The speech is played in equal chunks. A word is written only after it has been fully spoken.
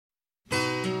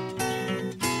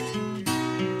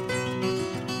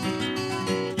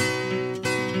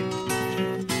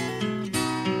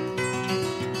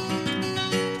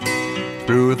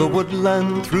Through the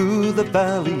woodland, through the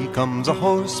valley, comes a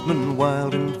horseman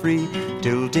wild and free,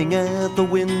 tilting at the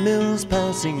windmills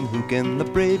passing. Who can the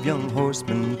brave young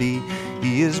horseman be?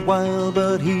 He is wild,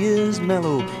 but he is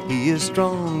mellow. He is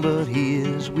strong, but he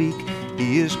is weak.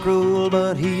 He is cruel,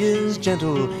 but he is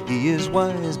gentle. He is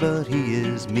wise, but he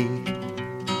is meek.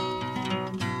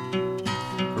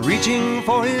 Reaching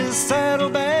for his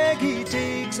saddlebag, he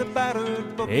takes a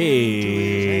battered book.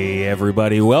 Hey,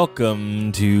 everybody,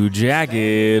 welcome to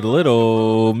Jagged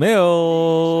Little Mill.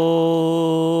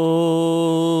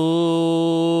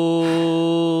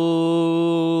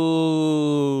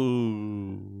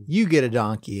 You get a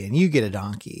donkey, and you get a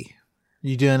donkey.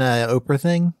 You doing an Oprah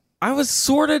thing? I was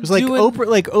sort of It was like doing...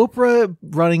 Oprah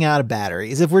running out of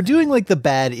batteries. If we're doing like the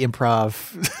bad improv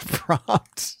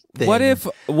prompt thing.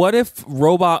 What if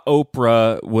Robot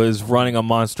Oprah was running a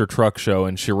monster truck show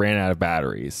and she ran out of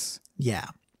batteries? Yeah.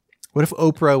 What if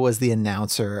Oprah was the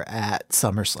announcer at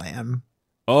SummerSlam?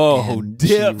 Oh,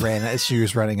 dip. She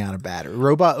was running out of battery.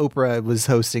 Robot Oprah was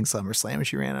hosting SummerSlam and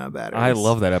she ran out of batteries. I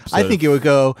love that episode. I think it would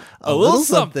go a little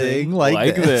something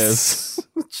like this.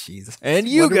 Jesus. And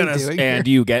you get a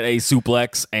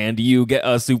suplex, and you get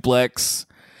a suplex.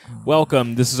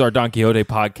 Welcome. This is our Don Quixote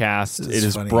podcast. It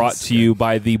is brought to you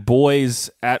by the boys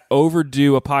at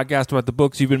Overdue, a podcast about the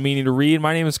books you've been meaning to read.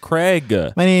 My name is Craig.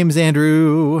 My name's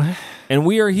Andrew. And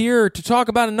we are here to talk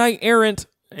about a knight errant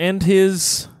and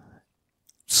his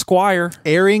squire.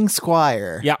 Erring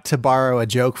squire. Yeah. To borrow a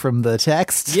joke from the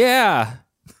text. Yeah.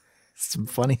 Some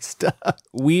funny stuff.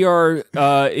 We are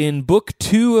in book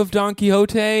 2 of Don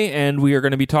Quixote, and we are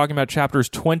going to be talking about chapters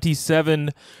 27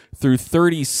 through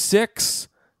 36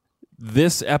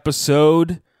 this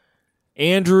episode.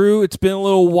 Andrew, it's been a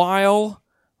little while.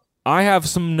 I have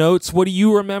some notes. What do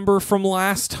you remember from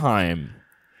last time?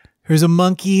 There's a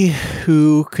monkey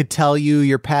who could tell you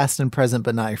your past and present,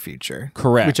 but not your future.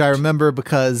 Correct. Which I remember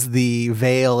because the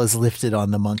veil is lifted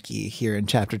on the monkey here in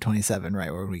chapter 27,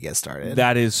 right where we get started.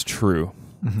 That is true.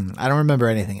 Mm-hmm. I don't remember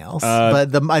anything else,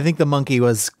 but I think the monkey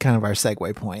was kind of our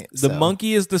segue point. The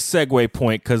monkey is the segue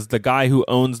point because the guy who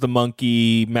owns the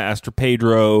monkey, Master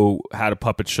Pedro, had a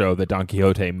puppet show that Don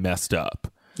Quixote messed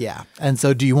up. Yeah. And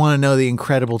so do you want to know the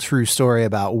incredible true story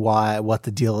about what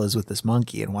the deal is with this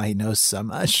monkey and why he knows so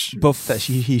much that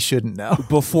he shouldn't know?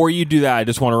 Before you do that, I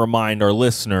just want to remind our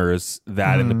listeners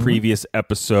that in the previous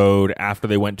episode, after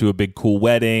they went to a big cool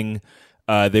wedding,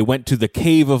 they went to the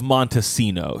Cave of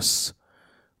Montesinos,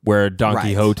 where Don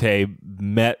Quixote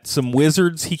met some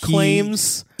wizards, he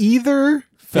claims. Either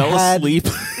fell asleep.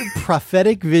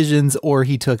 Prophetic visions or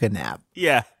he took a nap.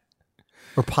 Yeah.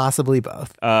 Or possibly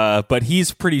both. But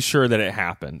he's pretty sure that it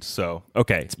happened. So,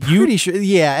 okay. Pretty sure.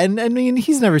 Yeah. And I mean,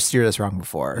 he's never steered us wrong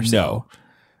before. So.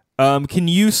 No. Can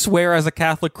you swear as a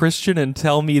Catholic Christian and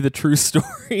tell me the true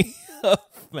story of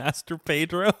Master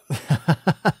Pedro?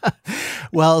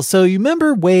 Well, so you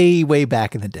remember way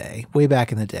back in the day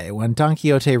when Don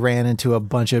Quixote ran into a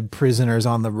bunch of prisoners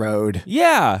on the road.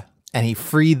 Yeah. And he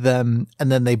freed them, and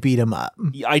then they beat him up.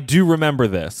 I do remember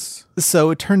this.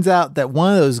 So it turns out that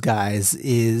one of those guys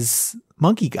is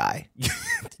Monkey Guy.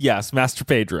 Yes, Master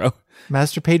Pedro.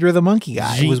 Master Pedro the Monkey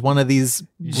Guy was one of these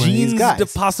guys. de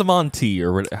Passamonte,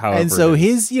 or however. And so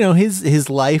his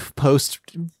life post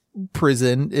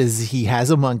prison is he has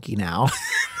a monkey now.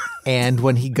 And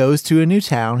when he goes to a new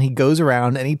town, he goes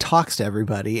around and he talks to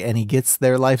everybody and he gets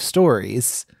their life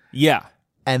stories. Yeah.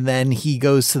 And then he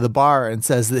goes to the bar and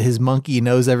says that his monkey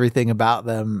knows everything about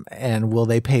them and will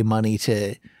they pay money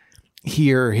to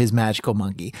hear his magical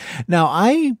monkey. Now,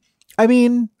 I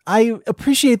mean, I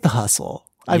appreciate the hustle.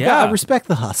 I respect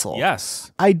the hustle.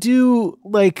 Yes. I do,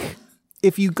 like,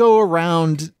 if you go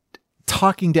around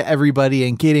talking to everybody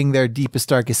and getting their deepest,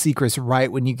 darkest secrets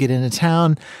right when you get into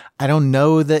town, I don't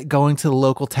know that going to the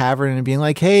local tavern and being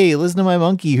like, hey, listen to my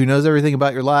monkey who knows everything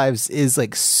about your lives is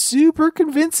like super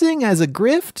convincing as a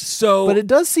grift. So, but it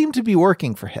does seem to be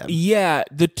working for him. Yeah.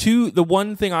 The two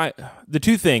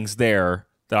things there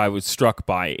that I was struck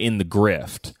by in the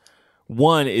grift.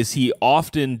 One is he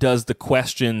often does the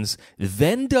questions,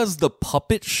 then does the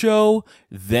puppet show,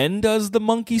 then does the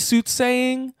monkey suit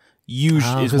saying.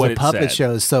 Usually is what the puppet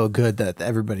show is so good that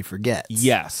everybody forgets.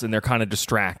 Yes, and they're kind of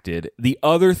distracted. The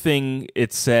other thing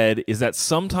it said is that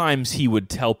sometimes he would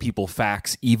tell people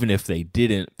facts even if they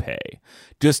didn't pay,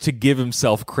 just to give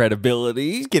himself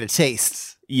credibility. Just get a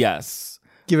taste. Yes.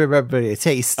 Give everybody a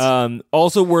taste.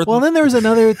 Also worth... Well, then there was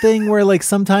another thing where, like,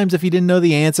 sometimes if he didn't know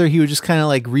the answer, he would just kind of,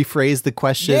 like, rephrase the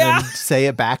question and say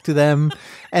it back to them.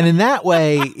 And in that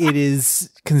way, it is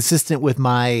consistent with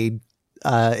my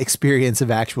experience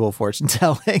of actual fortune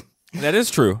telling. That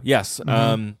is true. Yes.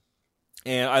 Mm-hmm.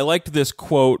 And I liked this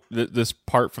quote, this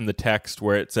part from the text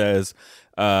where it says,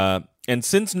 and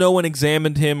since no one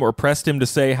examined him or pressed him to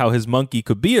say how his monkey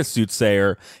could be a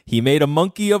soothsayer, he made a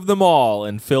monkey of them all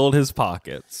and filled his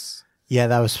pockets. Yeah,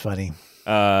 that was funny.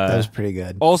 That was pretty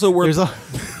good. Also,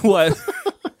 what?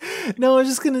 No, I was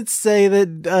just going to say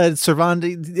that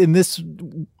Cervantes, in this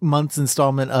month's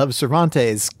installment of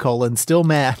Cervantes, still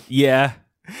mad. Yeah.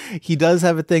 He does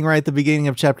have a thing right at the beginning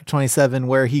of chapter 27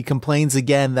 where he complains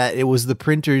again that it was the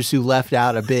printers who left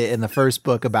out a bit in the first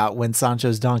book about when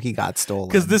Sancho's donkey got stolen.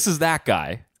 Because this is that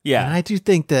guy. Yeah. And I do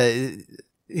think that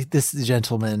this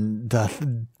gentleman doth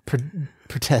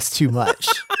protest too much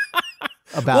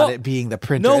about it being the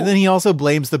printer. No. And then he also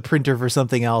blames the printer for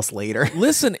something else later.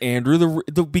 Listen, Andrew,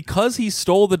 because he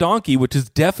stole the donkey, which is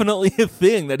definitely a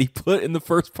thing that he put in the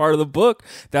first part of the book,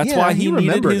 that's why he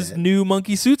needed his new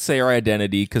monkey soothsayer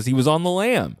identity, because he was on the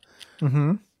lam.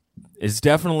 Mm-hmm. It's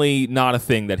definitely not a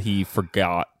thing that he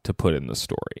forgot to put in the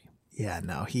story. Yeah,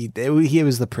 no, he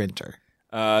was the printer.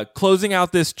 Closing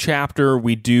out this chapter,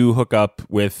 we do hook up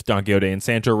with Don Quixote and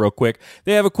Sancho real quick.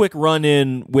 They have a quick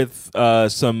run-in with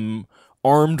some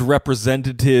armed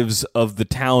representatives of the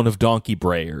town of Donkey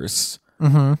Brayers.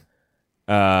 Mm-hmm.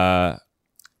 I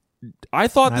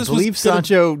thought this was... I believe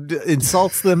Sancho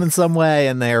insults them in some way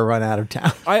and they are run out of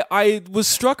town. I was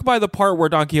struck by the part where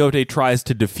Don Quixote tries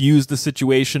to diffuse the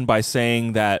situation by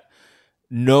saying that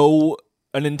an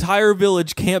entire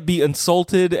village can't be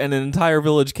insulted and an entire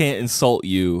village can't insult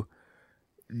you.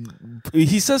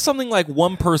 He says something like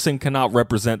one person cannot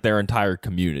represent their entire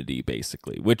community,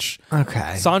 basically, which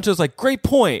Sancho's like, great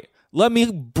point. Let me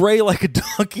bray like a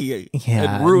donkey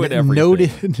and ruin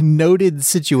everything. Noted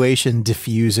situation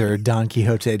diffuser, Don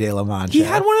Quixote de la Mancha. He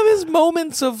had one of his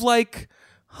moments of like,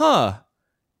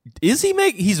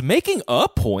 he's making a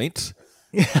point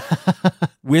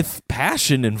with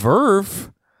passion and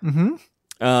verve.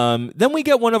 Mm-hmm. Then we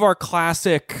get one of our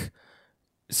classic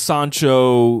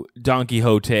Sancho Don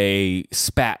Quixote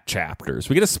spat chapters.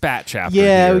 We get a spat chapter.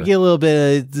 Yeah, here. We get a little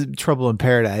bit of trouble in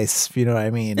paradise, if you know what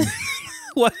I mean.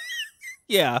 What?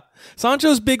 Yeah.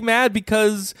 Sancho's big mad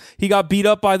because he got beat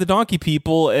up by the donkey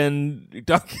people and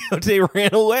Don Quixote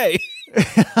ran away.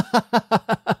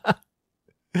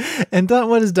 And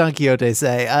what does Don Quixote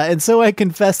say? And so I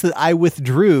confess that I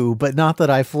withdrew, but not that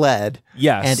I fled.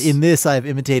 Yes. And in this I have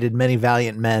imitated many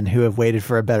valiant men who have waited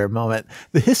for a better moment.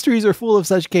 The histories are full of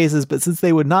such cases, but since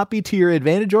they would not be to your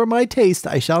advantage or my taste,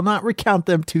 I shall not recount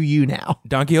them to you now.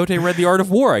 Don Quixote read The Art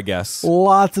of War, I guess.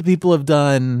 Lots of people have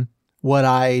done what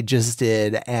I just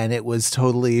did, and it was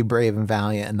totally brave and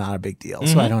valiant and not a big deal.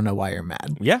 So I don't know why you're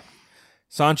mad. Yeah.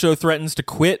 Sancho threatens to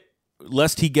quit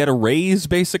lest he get a raise,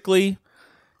 basically.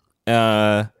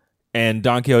 And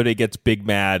Don Quixote gets big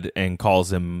mad and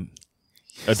calls him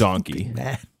a donkey. Big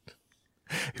mad.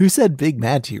 Who said big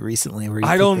mad to you recently?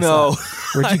 I don't know.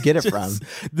 Where'd you get it from?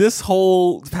 This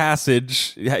whole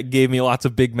passage gave me lots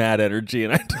of big mad energy,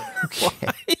 and I don't know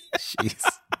why. Jeez.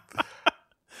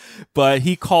 But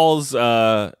he calls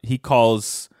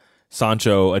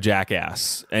Sancho a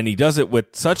jackass, and he does it with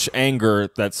such anger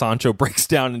that Sancho breaks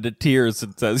down into tears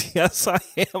and says, "Yes, I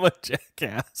am a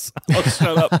jackass. I'll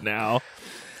shut up now."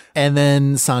 And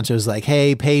then Sancho's like,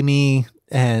 "Hey, pay me."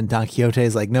 And Don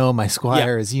Quixote's like, "No, my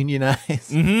squire is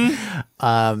unionized."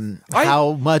 Mm-hmm.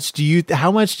 How much do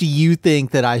you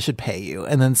think that I should pay you?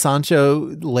 And then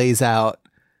Sancho lays out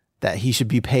that he should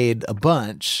be paid a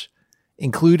bunch,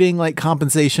 including like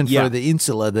compensation for the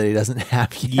insula that he doesn't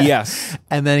have yet. Yes.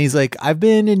 And then he's like, "I've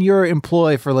been in your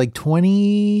employ for like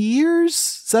 20 years.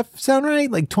 Does that sound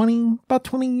right? Like about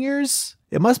 20 years?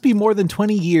 It must be more than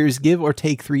 20 years, give or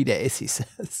take 3 days," he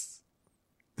says.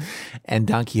 And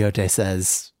Don Quixote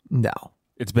says, "No.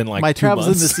 It's been like my 2 travels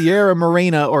months. in the Sierra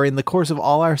Morena or in the course of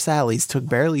all our sallies took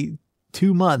barely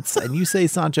 2 months. And you say,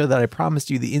 Sancho, that I promised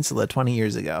you the insula 20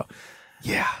 years ago."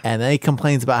 Yeah. And then he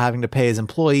complains about having to pay his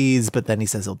employees, but then he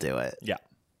says he'll do it. Yeah.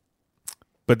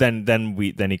 But then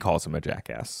he calls him a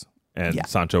jackass, and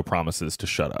Sancho promises to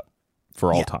shut up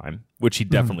for all time, which he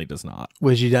definitely does not.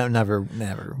 Which you don't never.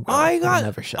 I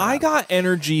I got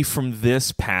energy from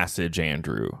this passage,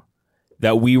 Andrew,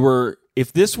 that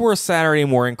if this were a Saturday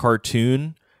morning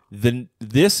cartoon, then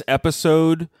this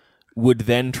episode would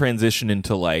then transition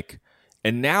into like,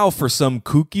 and now for some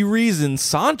kooky reason,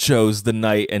 Sancho's the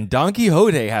knight and Don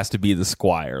Quixote has to be the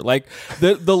squire. Like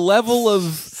the level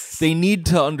of they need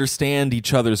to understand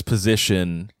each other's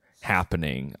position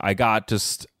happening. I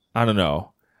don't know.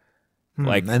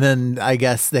 Like, and then I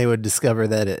guess they would discover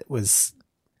that it was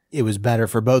better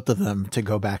for both of them to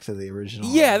go back to the original.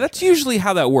 Yeah, that's usually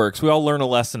how that works. We all learn a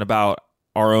lesson about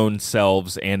our own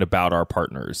selves and about our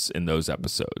partners in those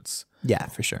episodes. Yeah,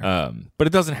 for sure. But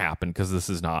it doesn't happen because this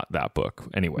is not that book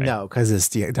anyway. No, because it's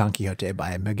Don Quixote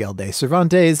by Miguel de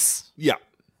Cervantes. Yeah.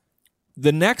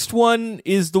 The next one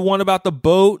is the one about the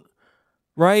boat,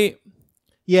 right?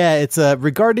 Yeah, it's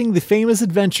regarding the famous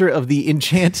adventure of the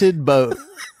enchanted boat.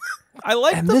 I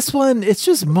like this one. It's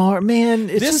just more, man.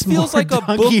 It's this just feels more like a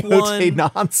Don book Quixote one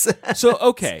nonsense.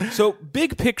 So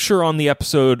big picture on the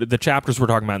episode, the chapters we're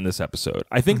talking about in this episode.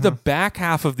 I think the back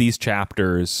half of these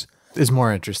chapters is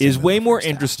more interesting. Is way more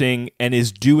interesting and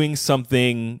is doing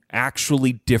something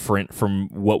actually different from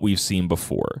what we've seen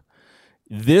before.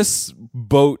 This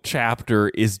boat chapter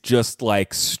is just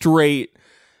like straight.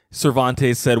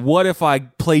 Cervantes said, "What if I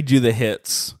played you the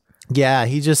hits?" Yeah,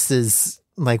 he just is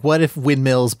like, "What if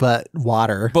windmills but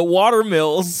water?" But water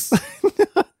mills.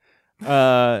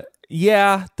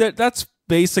 Yeah, that's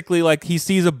basically like he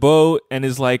sees a boat and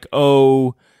is like,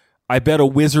 "Oh, I bet a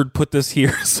wizard put this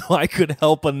here so I could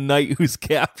help a knight who's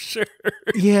captured."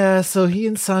 Yeah, so he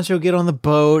and Sancho get on the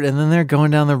boat and then they're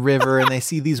going down the river and they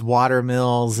see these water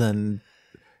mills and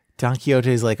Don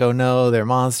Quixote's like, "Oh no, they're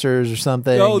monsters or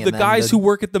something." No, and the guys who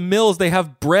work at the mills, they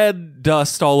have bread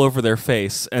dust all over their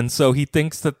face. And so he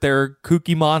thinks that they're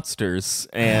kooky monsters.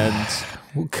 And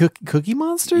cookie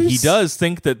monsters? He does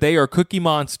think that they are cookie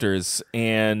monsters.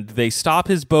 And they stop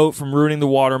his boat from ruining the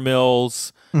water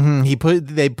mills.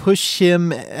 Mm-hmm. They push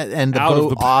him and the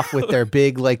boat off with their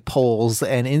big like poles,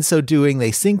 and in so doing,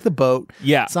 they sink the boat.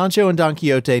 Yeah, Sancho and Don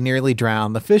Quixote nearly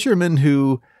drown. The fishermen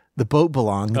who the boat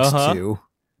belongs to,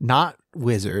 not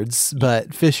wizards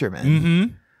but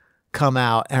fishermen, come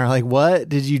out and are like, "What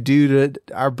did you do to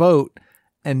our boat?"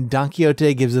 And Don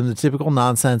Quixote gives them the typical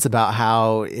nonsense about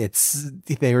how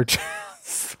they were.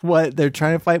 What, they're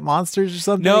trying to fight monsters or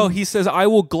something? No, he says, "I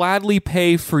will gladly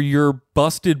pay for your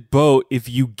busted boat if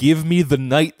you give me the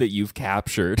knight that you've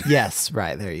captured." Yes,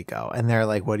 right, there you go. And they're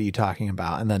like, "What are you talking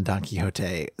about?" And then Don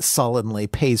Quixote sullenly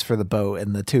pays for the boat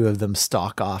and the two of them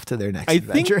stalk off to their next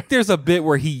adventure. I think there's a bit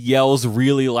where he yells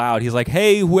really loud. He's like,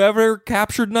 "Hey, whoever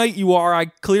captured knight you are, I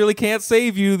clearly can't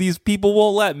save you. These people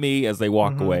won't let me," as they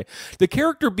walk away. The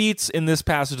character beats in this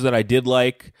passage that I did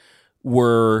like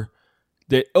were...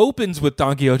 It opens with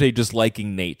Don Quixote just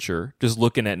liking nature, just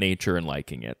looking at nature and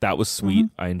liking it. That was sweet.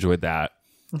 I enjoyed that.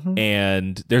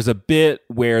 And there's a bit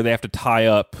where they have to tie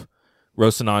up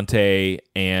Rocinante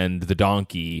and the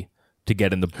donkey to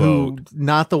get in the boat.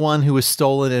 Not the one who was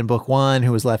stolen in book one,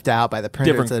 who was left out by the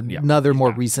printer. It's another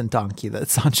more recent donkey that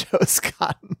Sancho has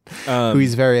gotten, who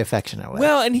he's very affectionate with.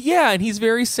 Well, and he's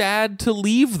very sad to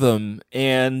leave them,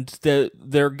 and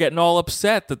they're getting all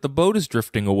upset that the boat is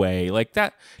drifting away. Like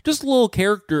that, just a little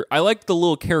character. I like the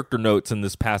little character notes in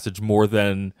this passage more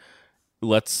than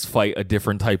let's fight a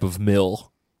different type of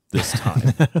mill this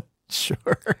time.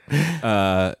 Sure.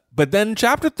 But then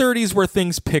chapter 30 is where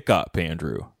things pick up,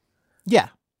 Andrew. Yeah,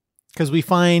 because we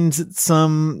find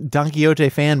some Don Quixote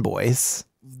fanboys,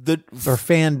 or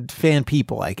fan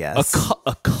people, I guess.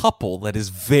 A couple that is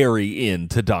very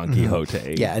into Don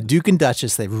Quixote. Yeah, Duke and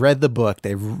Duchess. They've read the book.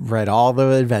 They've read all the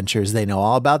adventures. They know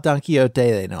all about Don Quixote.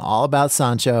 They know all about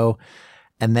Sancho,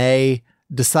 and they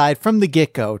decide from the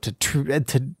get-go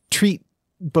to treat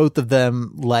both of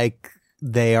them like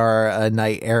they are a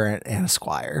knight errant and a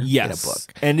squire in a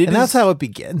book. And that's how it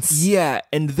begins. Yeah,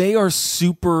 and they are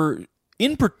super...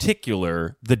 In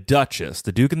particular, the Duchess,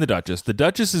 the Duke and the Duchess. The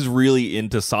Duchess is really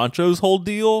into Sancho's whole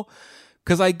deal,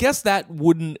 because I guess that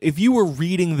wouldn't... If you were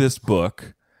reading this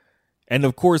book, and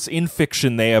of course in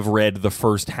fiction they have read the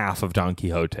first half of Don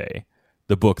Quixote,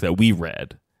 the book that we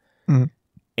read,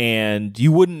 and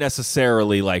you wouldn't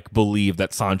necessarily like believe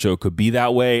that Sancho could be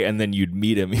that way, and then you'd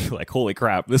meet him and you're like, holy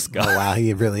crap, this guy. Oh, wow,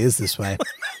 he really is this way.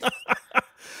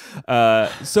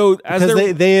 So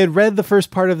as they had read the first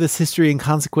part of this history and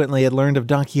consequently had learned of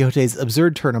Don Quixote's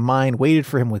absurd turn of mind, waited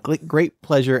for him with great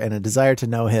pleasure and a desire to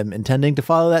know him, intending to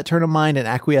follow that turn of mind and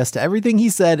acquiesce to everything he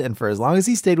said, and for as long as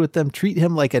he stayed with them, treat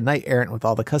him like a knight errant with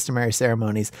all the customary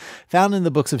ceremonies found in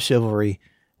the books of chivalry,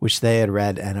 which they had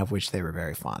read and of which they were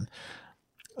very fond.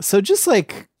 So just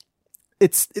like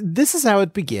this is how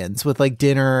it begins, with like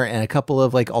dinner and a couple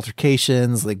of like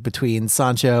altercations like between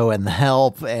Sancho and the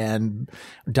help, and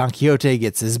Don Quixote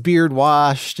gets his beard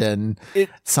washed and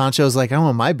Sancho's like, "I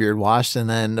want my beard washed," and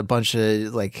then a bunch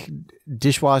of like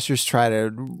dishwashers try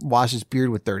to wash his beard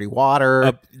with dirty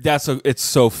water. It's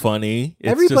so funny.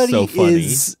 Everybody just so funny.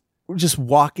 is just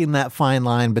walking that fine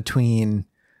line between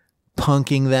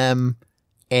punking them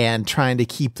and trying to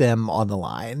keep them on the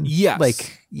line.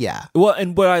 Yes. Yeah. Well,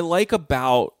 and what I like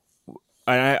about...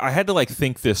 I had to like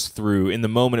think this through. In the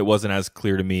moment, it wasn't as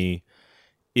clear to me,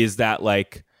 is that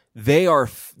like they are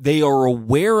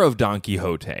aware of Don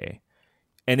Quixote,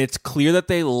 and it's clear that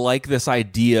they like this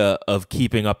idea of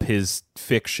keeping up his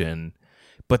fiction,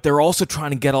 but they're also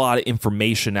trying to get a lot of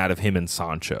information out of him and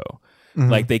Sancho.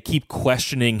 Like, they keep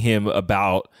questioning him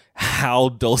about how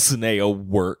Dulcinea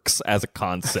works as a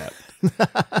concept.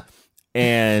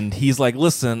 And he's like,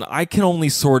 listen, I can only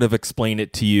sort of explain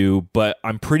it to you, but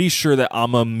I'm pretty sure that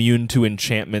I'm immune to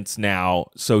enchantments now,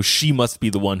 so she must be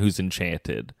the one who's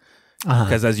enchanted.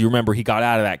 Because as you remember, he got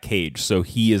out of that cage, so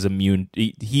he is immune.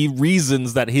 He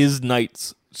reasons that his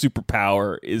knight's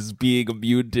superpower is being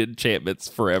immune to enchantments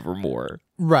forevermore.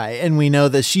 Right, and we know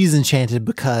that she's enchanted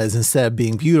because instead of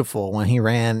being beautiful, when he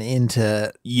ran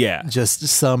into just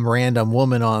some random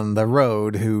woman on the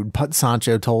road who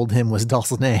Sancho told him was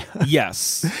Dulcinea.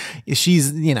 Yes.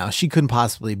 She's, she couldn't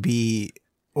possibly be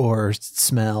or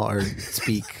smell or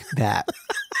speak that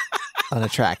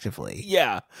unattractively.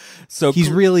 Yeah. So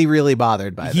he's really, really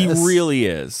bothered by this. He really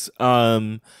is.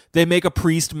 They make a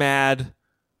priest mad,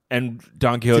 and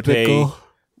Don Quixote... Typical.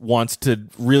 wants to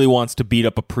beat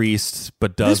up a priest,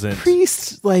 but doesn't. This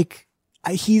priest,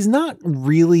 he's not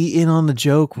really in on the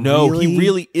joke. No, he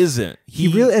really isn't.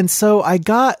 And so I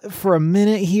got for a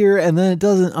minute here, and then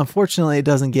unfortunately, it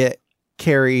doesn't get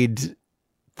carried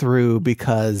through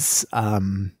because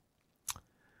the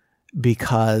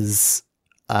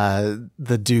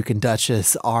Duke and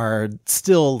Duchess are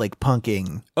still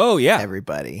punking. Oh yeah,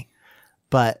 everybody.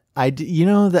 But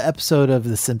the episode of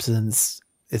The Simpsons.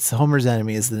 It's Homer's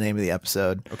Enemy is the name of the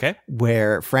episode. Okay.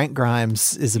 Where Frank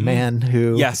Grimes is a man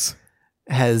who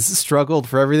has struggled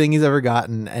for everything he's ever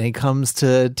gotten, and he comes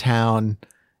to town,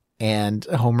 and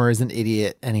Homer is an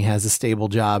idiot, and he has a stable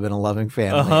job and a loving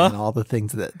family and all the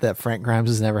things that Frank Grimes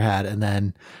has never had, and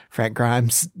then Frank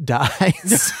Grimes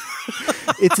dies.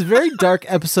 It's a very dark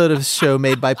episode of a show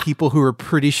made by people who were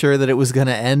pretty sure that it was going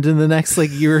to end in the next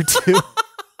year or two.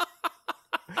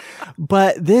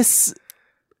 But this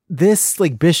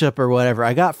bishop or whatever,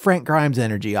 I got Frank Grimes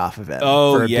energy off of it.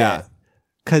 Oh, yeah.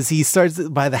 Because he starts,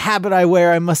 by the habit I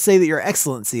wear, I must say that your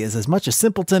excellency is as much a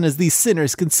simpleton as these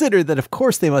sinners. Consider that of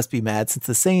course they must be mad, since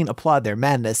the sane applaud their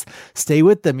madness. Stay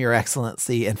with them, your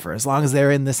excellency, and for as long as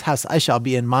they're in this house, I shall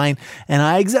be in mine, and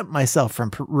I exempt myself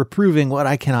from reproving what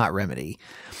I cannot remedy.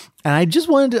 And I just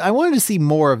wanted to see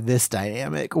more of this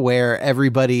dynamic where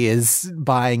everybody is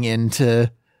buying into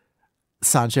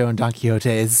Sancho and Don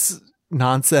Quixote's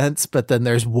nonsense, but then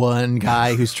there's one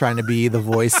guy who's trying to be the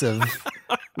voice of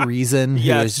reason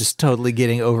who is just totally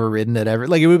getting overridden at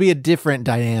it would be a different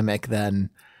dynamic than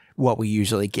what we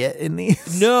usually get in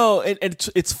these. No, and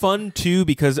it's fun too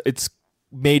because it's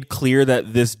made clear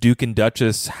that this Duke and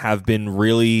Duchess have been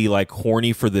really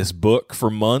horny for this book for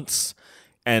months,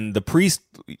 and the priest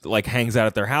hangs out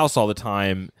at their house all the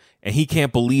time, and he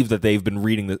can't believe that they've been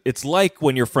reading this. It's like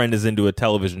when your friend is into a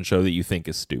television show that you think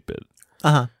is stupid.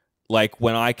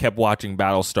 When I kept watching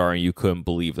Battlestar and you couldn't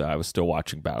believe that I was still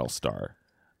watching Battlestar.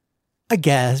 I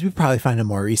guess we probably find a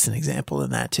more recent example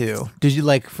than that too. Did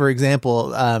you for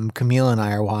example, Camille and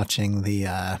I are watching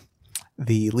the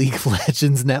League of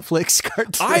Legends Netflix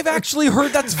cartoon. I've actually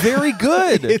heard that's very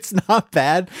good. It's not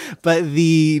bad, but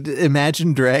the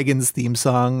Imagine Dragons theme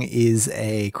song is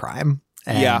a crime.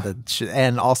 And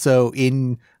and also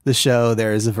in the show,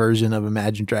 there is a version of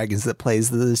Imagine Dragons that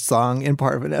plays the song in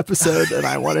part of an episode, and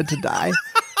I wanted to die.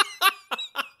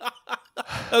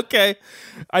 Okay.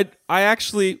 I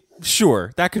actually,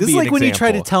 sure, that could this be is an like when example.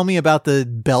 you try to tell me about the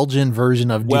Belgian version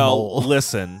of Well, Demol.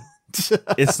 listen,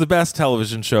 it's the best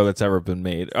television show that's ever been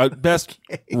made. Best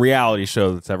reality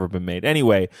show that's ever been made.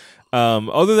 Anyway,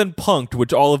 other than Punk'd,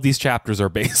 which all of these chapters are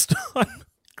based on,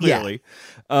 clearly.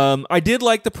 I did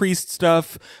like the priest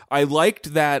stuff. I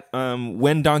liked that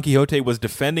when Don Quixote was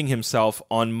defending himself,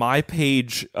 on my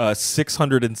page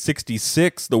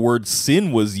 666, the word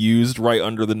sin was used right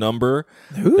under the number.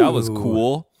 Ooh. That was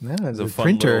cool. Yeah, It was a the fun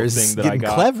printers little thing that getting I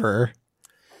got. clever.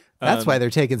 That's why they're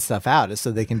taking stuff out, is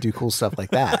so they can do cool stuff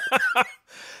like that.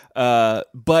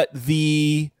 But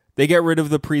they get rid of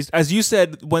the priest. As you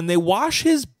said, when they wash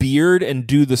his beard and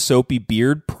do the soapy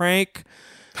beard prank...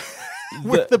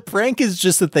 The prank is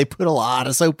just that they put a lot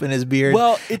of soap in his beard,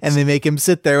 and they make him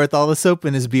sit there with all the soap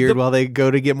in his beard while they go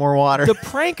to get more water. The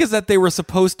prank is that they were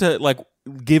supposed to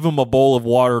give him a bowl of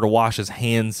water to wash his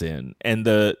hands in, and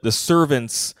the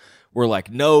servants were like,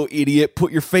 "No, idiot,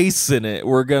 put your face in it.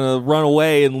 We're gonna run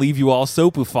away and leave you all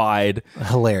soapified."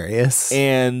 Hilarious.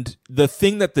 And the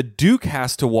thing that the Duke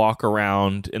has to walk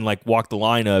around and walk the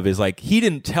line of is he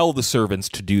didn't tell the servants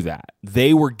to do that.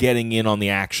 They were getting in on the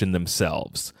action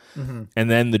themselves. And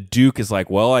then the Duke is like,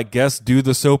 well, I guess do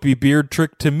the soapy beard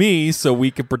trick to me so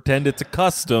we can pretend it's a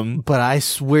custom. But I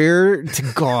swear to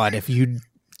God, if you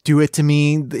do it to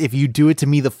me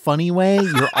the funny way,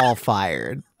 you're all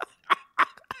fired.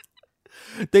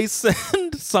 They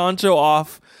send Sancho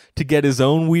off to get his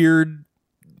own weird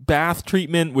bath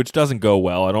treatment, which doesn't go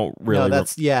well. I don't really. No,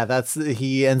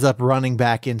 he ends up running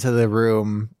back into the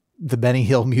room. The Benny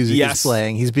Hill music is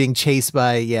playing. He's being chased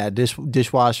by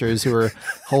dishwashers who are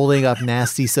holding up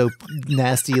nasty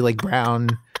like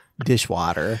brown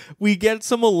dishwater. We get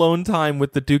some alone time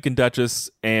with the Duke and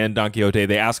Duchess and Don Quixote.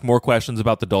 They ask more questions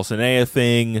about the Dulcinea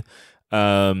thing.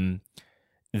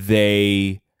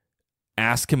 They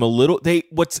ask him a little.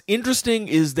 What's interesting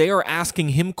is they are asking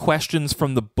him questions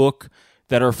from the book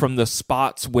that are from the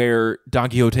spots where Don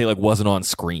Quixote wasn't on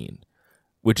screen,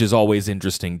 which is always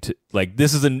interesting to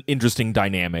this is an interesting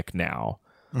dynamic now.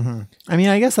 Mm-hmm. I mean,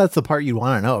 I guess that's the part you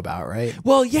want to know about, right?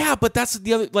 Well, yeah, but that's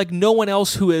the other, no one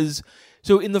else who is.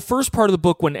 So in the first part of the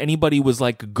book, when anybody was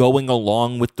going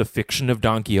along with the fiction of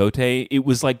Don Quixote, it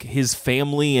was his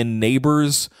family and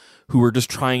neighbors who were just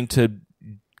trying to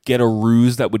get a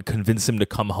ruse that would convince him to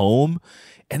come home.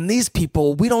 And these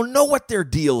people, we don't know what their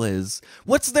deal is.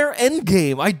 What's their end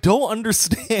game? I don't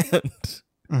understand.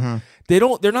 Mm-hmm.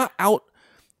 They're not out.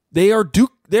 They're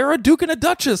a duke and a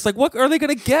duchess. What are they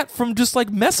going to get from just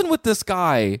messing with this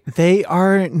guy? They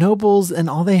are nobles, and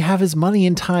all they have is money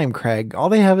and time, Craig. All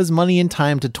they have is money and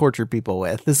time to torture people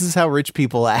with. This is how rich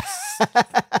people act.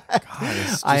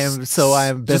 I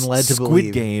have been led to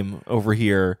believe. Squid Game over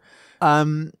here.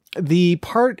 The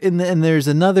part and there's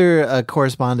another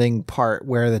corresponding part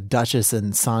where the Duchess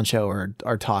and Sancho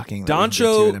are talking.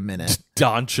 Doncho in a minute.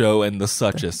 Doncho and the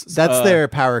Suchess. That's their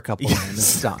power couple name.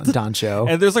 Yes. Doncho.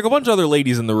 And there's a bunch of other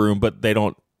ladies in the room, but they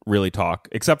don't really talk,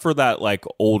 except for that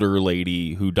older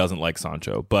lady who doesn't like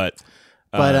Sancho. But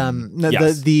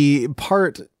yes. the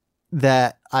part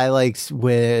that I liked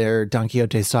where Don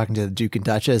Quixote is talking to the Duke and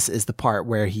Duchess is the part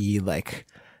where he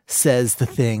says the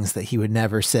things that he would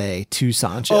never say to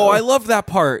Sancho. Oh, I love that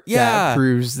part. Yeah. That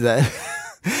proves that.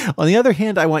 On the other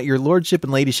hand, I want your lordship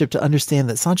and ladyship to understand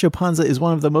that Sancho Panza is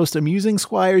one of the most amusing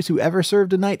squires who ever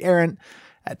served a knight errant.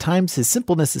 At times, his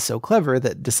simpleness is so clever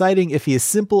that deciding if he is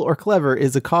simple or clever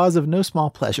is a cause of no small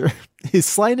pleasure. His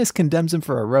slyness condemns him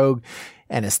for a rogue,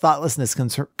 and his thoughtlessness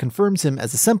confirms him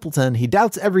as a simpleton. He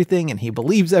doubts everything and he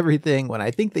believes everything. When I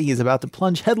think that he is about to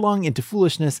plunge headlong into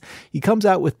foolishness, he comes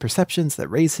out with perceptions that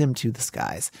raise him to the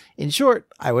skies. In short,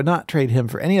 I would not trade him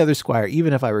for any other squire,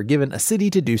 even if I were given a city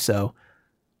to do so.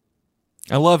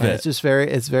 I love it. It's just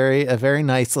a very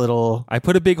nice little. I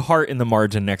put a big heart in the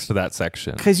margin next to that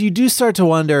section because you do start to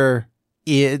wonder,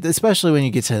 especially when you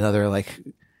get to another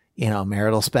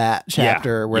marital spat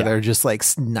chapter where they're just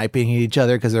sniping at each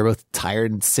other because they're both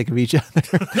tired and sick of each other.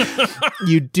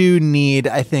 You do need,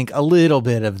 I think, a little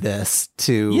bit of this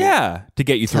to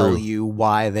get you tell through you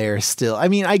why they're still. I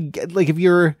mean, if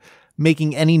you're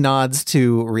making any nods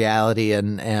to reality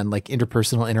and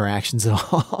interpersonal interactions at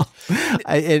all,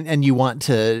 and you want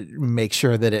to make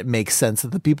sure that it makes sense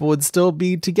that the people would still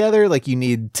be together, you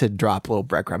need to drop little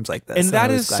breadcrumbs like this. And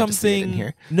that is something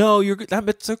here. No,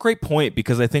 that's a great point,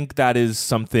 because I think that is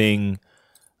something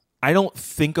I don't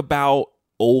think about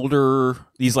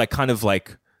these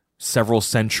several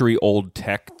century old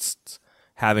texts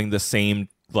having the same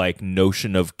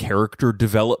notion of character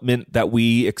development that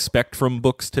we expect from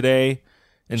books today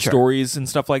and stories and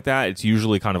stuff like that. It's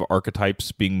usually kind of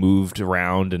archetypes being moved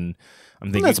around, and I'm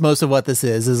thinking that's most of what this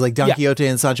is Don Quixote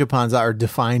and Sancho Panza are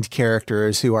defined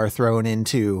characters who are thrown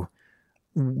into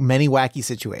many wacky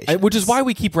situations, which is why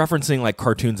we keep referencing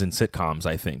cartoons and sitcoms,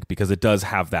 I think, because it does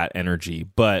have that energy.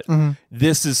 But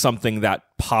this is something that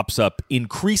pops up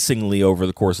increasingly over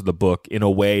the course of the book in a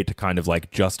way to kind of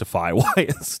justify why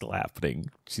it's still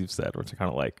happening, she said, which I kind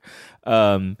of like.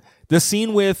 The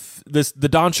scene with the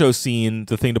Doncho scene,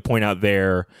 the thing to point out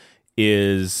there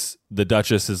is the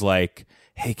Duchess is like,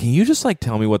 hey, can you just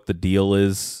tell me what the deal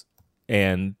is?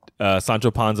 And Sancho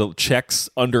Panza checks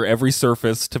under every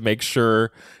surface to make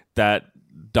sure that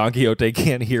Don Quixote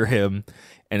can't hear him,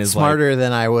 and is smarter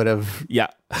than I would have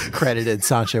credited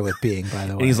Sancho with being, by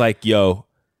the way. And he's like, yo,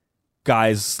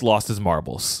 guy's lost his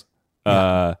marbles.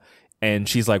 And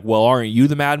she's like, well, aren't you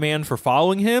the madman for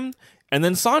following him? And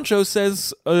then Sancho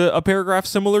says a paragraph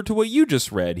similar to what you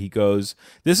just read. He goes,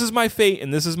 this is my fate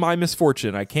and this is my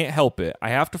misfortune. I can't help it. I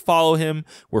have to follow him.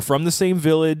 We're from the same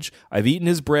village. I've eaten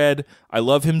his bread. I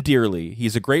love him dearly.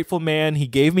 He's a grateful man. He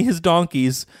gave me his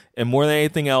donkeys. And more than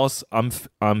anything else, I'm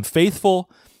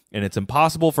faithful. And it's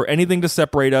impossible for anything to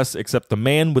separate us except the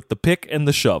man with the pick and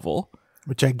the shovel.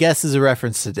 Which I guess is a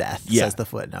reference to death, says the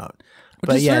footnote.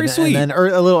 But is yeah, very sweet. and then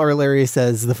a little earlier he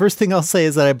says, the first thing I'll say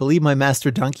is that I believe my master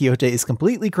Don Quixote is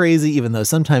completely crazy, even though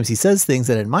sometimes he says things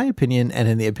that in my opinion, and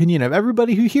in the opinion of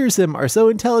everybody who hears him, are so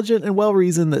intelligent and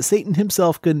well-reasoned that Satan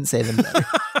himself couldn't say them better.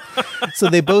 So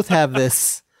they both have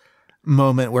this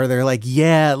moment where they're like,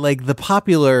 yeah, like the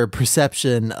popular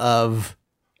perception of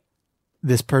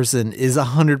this person is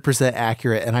 100%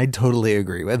 accurate, and I totally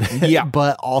agree with it. Yeah.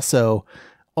 But also,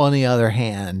 on the other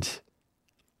hand,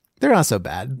 they're not so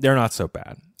bad. They're not so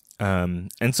bad.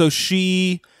 And so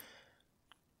she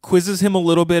quizzes him a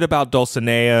little bit about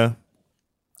Dulcinea,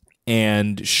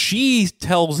 and she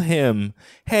tells him,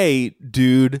 hey,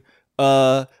 dude,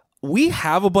 we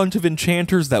have a bunch of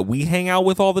enchanters that we hang out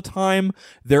with all the time.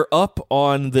 They're up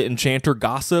on the enchanter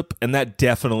gossip, and that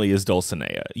definitely is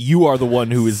Dulcinea. You are the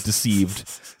one who is deceived,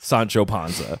 Sancho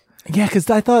Panza. Yeah, because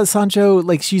I thought Sancho,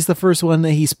 like, she's the first one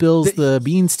that he spills the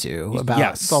beans to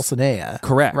about Dulcinea.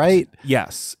 Correct. Right?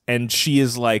 Yes. And she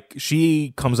is like,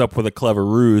 she comes up with a clever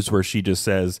ruse where she just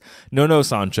says, no,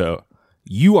 Sancho,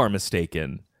 you are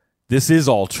mistaken. This is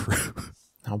all true.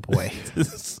 Oh, boy.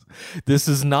 This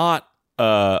is not,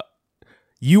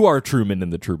 you are Truman in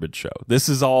the Truman Show. This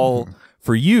is all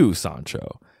for you,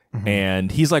 Sancho. Mm-hmm.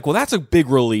 And he's like, well, that's a big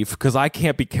relief because I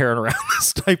can't be carrying around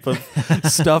this type of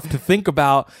stuff to think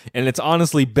about. And it's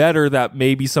honestly better that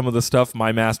maybe some of the stuff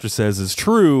my master says is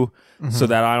true so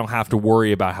that I don't have to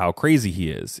worry about how crazy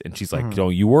he is. And she's like,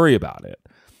 don't you worry about it.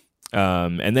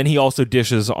 And then he also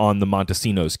dishes on the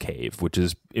Montesinos cave, which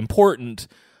is important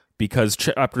because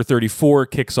chapter 34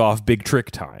 kicks off big trick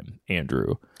time,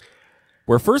 Andrew,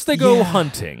 where first they go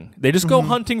hunting. They just go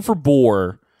hunting for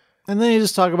boar. And then you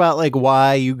just talk about like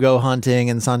why you go hunting,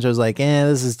 and Sancho's like,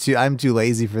 this is I'm too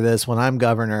lazy for this when I'm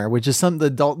governor, which is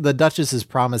something the Duchess has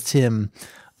promised him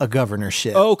a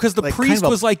governorship. Oh, because the priest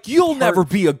was like, you'll never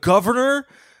be a governor.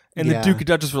 And the Duke and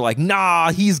Duchess were like,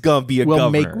 nah, he's going to be a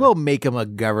governor. We'll make him a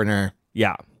governor.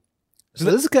 Yeah. So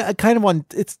this is kind of on,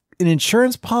 it's an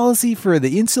insurance policy for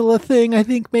the insula thing, I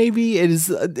think maybe. It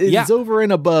is over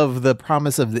and above the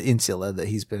promise of the insula that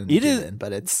he's been given,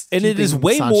 but it's and it is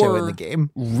way Sancho more in the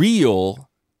game. Real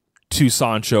to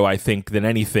Sancho, I think, than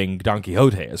anything Don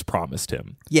Quixote has promised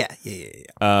him. Yeah.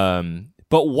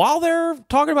 But while they're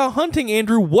talking about hunting,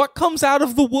 Andrew, what comes out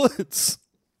of the woods?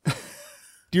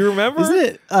 Do you remember? Is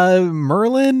it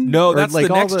Merlin? No, that's like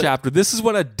the next chapter. This is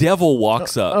when a devil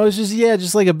walks up. Oh, it's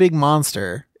just like a big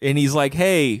monster. And he's like,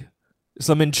 hey,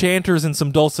 some enchanters and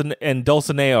some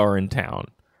Dulcinea are in town.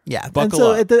 Yeah. Buckle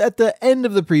up. At the end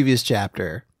of the previous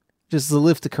chapter, just to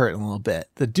lift the curtain a little bit,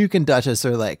 the Duke and Duchess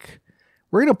are like,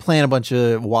 we're going to plan a bunch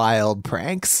of wild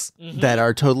pranks that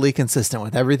are totally consistent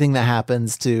with everything that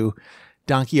happens to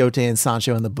Don Quixote and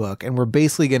Sancho in the book. And we're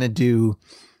basically going to do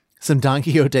some Don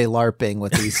Quixote LARPing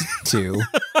with these two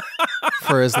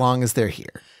for as long as they're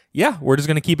here. Yeah, we're just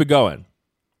going to keep it going.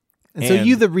 And so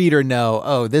you, the reader,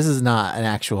 know, this is not an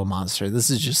actual monster. This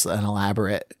is just an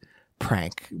elaborate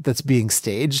prank that's being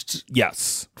staged.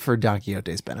 Yes. For Don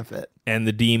Quixote's benefit. And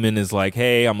the demon is like,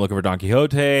 hey, I'm looking for Don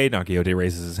Quixote. Don Quixote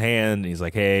raises his hand. And he's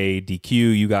like, hey, DQ,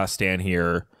 you got to stand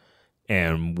here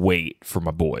and wait for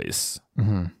my boys.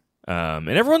 Mm-hmm. And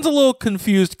everyone's a little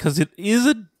confused because it is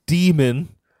a demon.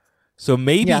 So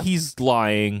maybe he's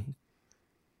lying.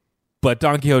 But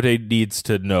Don Quixote needs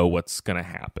to know what's going to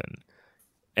happen.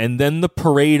 And then the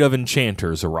parade of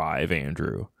enchanters arrive,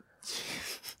 Andrew.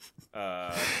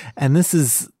 And this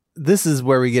is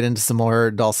where we get into some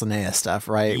more Dulcinea stuff,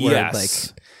 right? Where,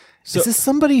 yes. Is this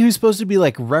somebody who's supposed to be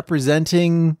like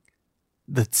representing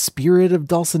the spirit of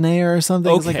Dulcinea or something?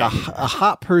 Okay. It's like a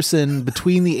hot person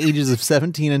between the ages of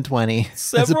 17 and 20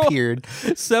 has appeared.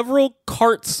 Several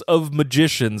carts of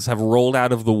magicians have rolled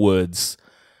out of the woods.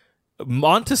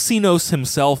 Montesinos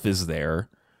himself is there.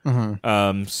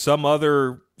 Mm-hmm. Some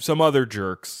other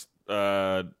jerks,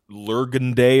 Lurgandeo,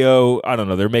 I don't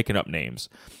know, they're making up names.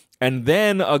 And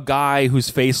then a guy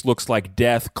whose face looks like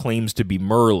death claims to be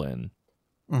Merlin.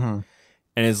 Mm-hmm.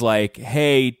 And is like,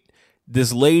 hey,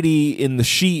 this lady in the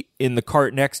sheet in the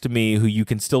cart next to me, who you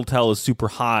can still tell is super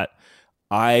hot,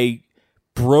 I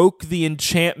broke the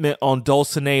enchantment on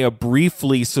Dulcinea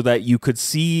briefly so that you could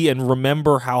see and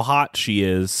remember how hot she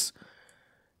is.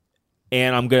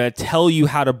 And I'm going to tell you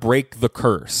how to break the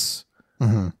curse.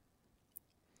 Mm-hmm.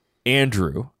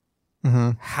 Andrew,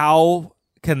 how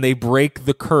can they break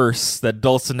the curse that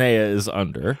Dulcinea is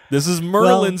under? This is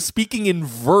Merlin speaking in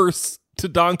verse to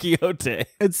Don Quixote.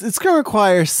 It's going to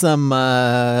require some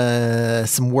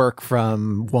work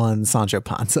from one Sancho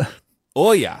Panza.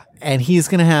 Oh, yeah. And he's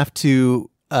going to have to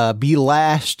be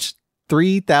lashed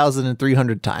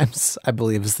 3,300 times, I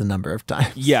believe is the number of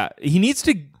times. Yeah, he needs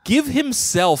to give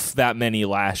himself that many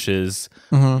lashes,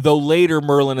 though later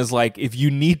Merlin is like, if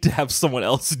you need to have someone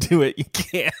else do it, you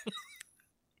can.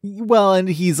 Well, and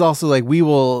he's also like,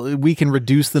 we can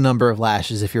reduce the number of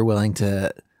lashes if you're willing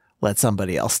to let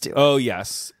somebody else do it. Oh,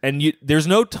 yes. And there's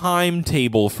no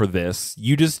timetable for this.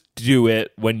 You just do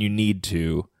it when you need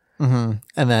to. And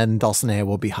then Dulcinea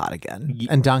will be hot again.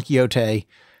 And Don Quixote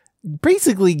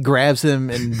basically grabs him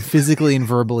and physically and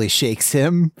verbally shakes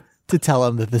him to tell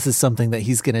him that this is something that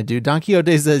he's going to do. Don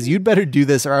Quixote says, you'd better do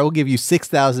this or I will give you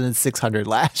 6,600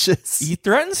 lashes. He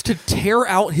threatens to tear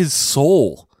out his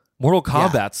soul, Mortal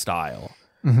Kombat style.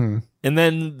 And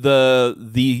then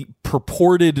the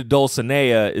purported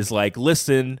Dulcinea is like,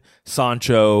 listen,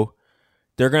 Sancho,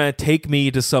 they're going to take me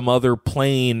to some other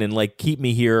plane and like keep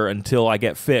me here until I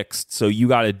get fixed. So you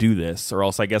got to do this or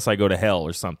else I guess I go to hell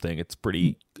or something. It's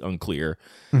pretty unclear.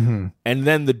 And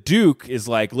then the Duke is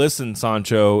like, listen,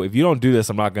 Sancho, if you don't do this,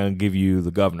 I'm not going to give you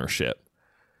the governorship.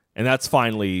 And that's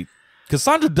finally... Because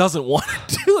Sancho doesn't want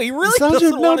to do it. He really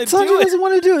doesn't want to do it. Sancho doesn't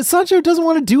want to do it. Sancho doesn't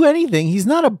want to do anything. He's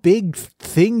not a big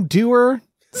thing doer,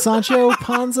 Sancho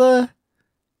Panza.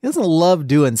 He doesn't love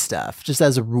doing stuff, just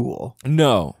as a rule.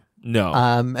 No.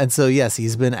 And so, yes,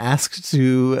 he's been asked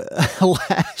to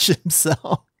lash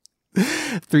himself.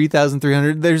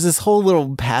 3,300. There's this whole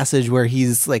little passage where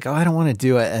he's like, oh, I don't want to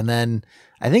do it. And then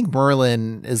I think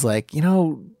Merlin is like,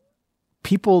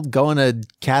 people going to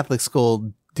Catholic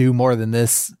school do more than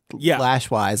this lash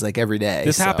wise, like every day.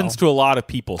 This happens to a lot of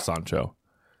people, Sancho.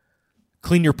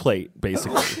 Clean your plate,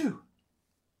 basically.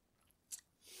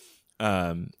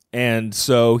 And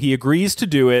so he agrees to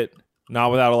do it,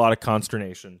 not without a lot of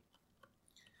consternation.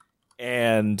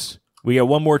 And we got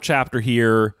one more chapter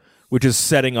here, which is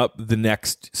setting up the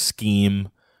next scheme.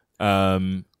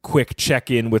 Quick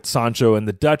check-in with Sancho and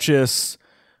the Duchess,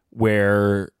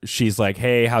 where she's like,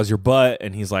 hey, how's your butt?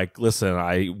 And he's like, listen,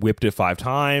 I whipped it 5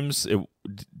 times. It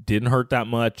didn't hurt that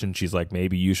much. And she's like,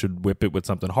 maybe you should whip it with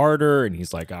something harder. And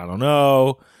he's like, I don't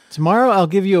know. Tomorrow I'll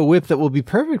give you a whip that will be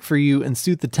perfect for you and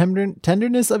suit the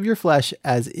tenderness of your flesh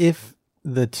as if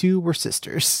the two were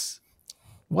sisters.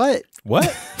 What?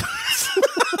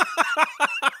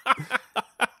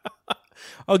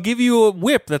 I'll give you a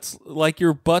whip that's like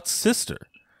your butt's sister.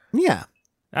 Yeah.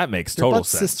 That makes your total butt's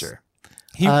sense. Sister.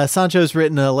 Sancho's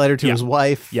written a letter to his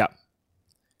wife. Yeah.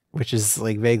 Which is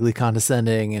like vaguely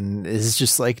condescending and is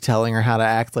just like telling her how to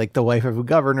act like the wife of a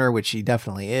governor, which she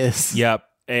definitely is. Yep.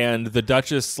 And the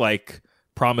Duchess like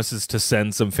promises to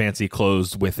send some fancy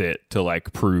clothes with it to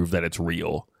like prove that it's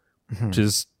real, which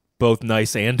is both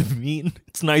nice and mean.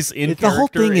 It's nice in character. The whole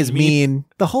thing is mean.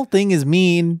 The whole thing is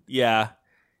mean. Yeah.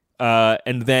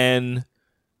 And then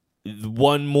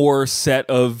one more set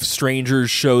of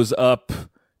strangers shows up.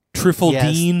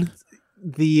 Trifaldine.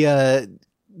 Yes.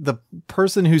 The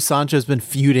person who Sancho's been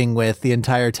feuding with the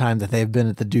entire time that they've been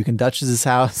at the Duke and Duchess's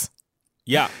house.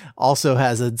 Yeah. Also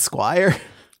has a squire.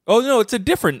 Oh, no, it's a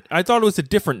different... I thought it was a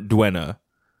different duenna.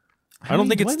 I don't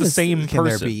think it's the same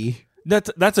person. Be?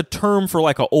 That's a term for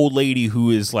like an old lady who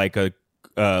is like a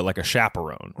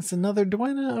chaperone. It's another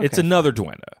duenna? Okay. It's another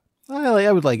duenna.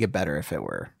 I would like it better if it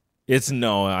were. I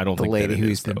don't think the lady who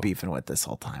he's been beefing with this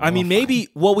whole time. I mean, maybe.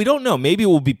 Well, we don't know. Maybe it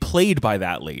will be played by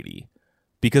that lady,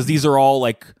 because these are all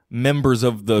like members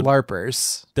of the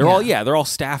LARPers. They're all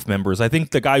staff members. I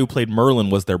think the guy who played Merlin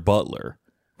was their butler.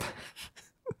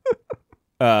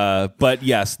 But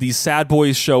yes, these sad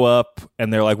boys show up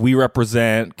and they're like, we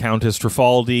represent Countess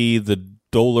Trifaldi, the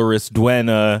Dolorous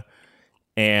Duenna,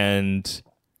 and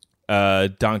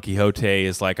Don Quixote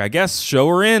is like, I guess show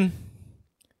her in.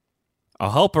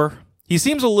 I'll help her. He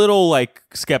seems a little like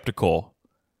skeptical,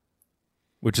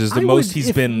 which is the most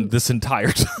he's been this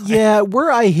entire time. Yeah,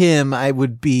 were I him, I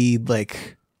would be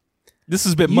like, this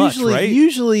has been much, right?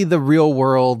 Usually the real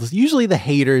world, the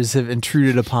haters have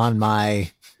intruded upon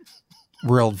my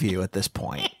worldview at this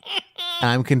point. And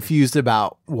I'm confused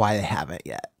about why they haven't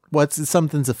yet.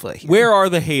 Something's afoot here. Where are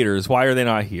the haters? Why are they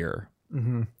not here?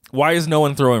 Mm-hmm. Why is no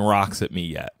one throwing rocks at me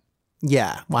yet?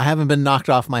 Yeah, well, I haven't been knocked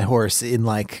off my horse in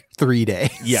like 3 days.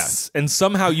 Yes, and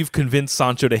somehow you've convinced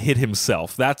Sancho to hit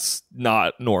himself. That's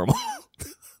not normal.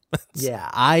 Yeah,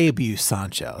 I abuse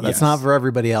Sancho. That's not for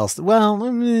everybody else. Well,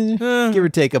 give or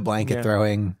take a blanket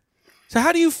throwing. So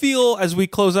how do you feel as we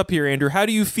close up here, Andrew? How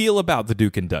do you feel about the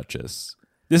Duke and Duchess?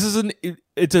 This is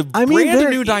it's a brand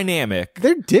new dynamic.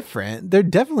 They're different. They're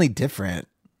definitely different.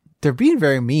 They're being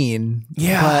very mean.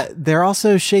 Yeah. But they're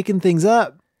also shaking things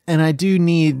up. And I do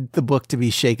need the book to be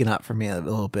shaken up for me a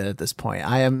little bit at this point.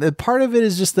 Part of it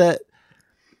is just that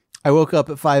I woke up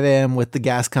at 5 a.m. with the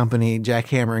gas company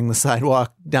jackhammering the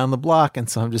sidewalk down the block. And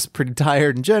so I'm just pretty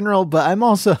tired in general, but I'm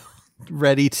also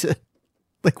ready to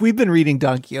Like, we've been reading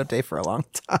Don Quixote for a long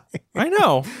time. I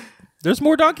know. There's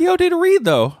more Don Quixote to read,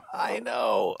 though. I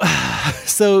know.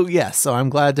 So I'm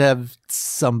glad to have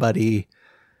somebody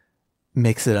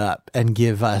mix it up and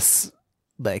give us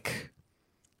like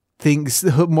things,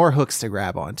 more hooks to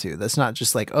grab onto. That's not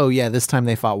just like, oh yeah, this time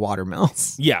they fought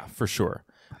watermills. Yeah, for sure.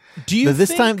 Do you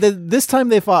this time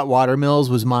they fought watermills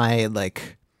was my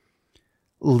like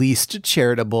least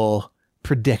charitable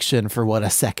prediction for what a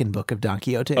second book of Don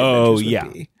Quixote Adventures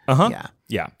would be.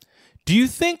 Yeah. Do you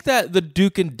think that the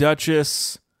Duke and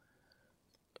Duchess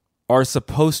are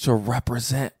supposed to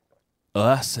represent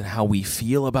us and how we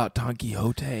feel about Don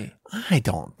Quixote?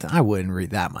 I wouldn't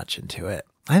read that much into it.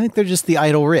 I think they're just the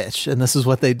idle rich, and this is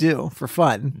what they do for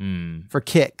fun, for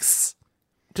kicks.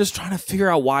 Just trying to figure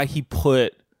out why he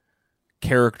put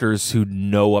characters who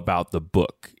know about the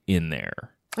book in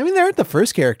there. I mean, they aren't the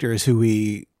first characters who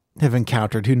we have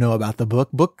encountered who know about the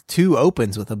book. Book 2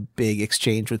 opens with a big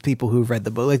exchange with people who've read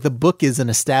the book. Like, the book is an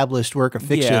established work of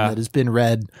fiction that has been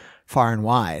read far and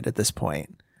wide at this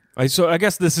point. So I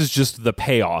guess this is just the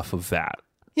payoff of that.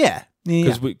 Yeah.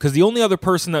 Because the only other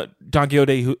person that Don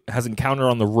Quixote has encountered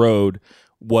on the road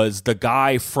was the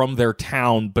guy from their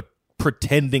town, but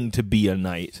pretending to be a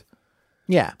knight.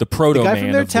 Yeah. The proto-man the guy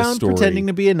from their of the town story. pretending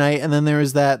to be a knight, and then there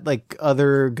was that like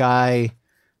other guy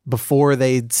before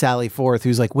they sally forth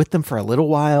who's like with them for a little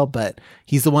while, but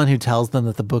he's the one who tells them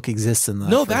that the book exists in the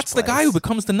No, first that's place. the guy who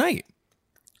becomes the knight.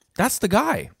 That's the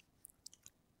guy.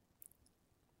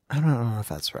 I don't know if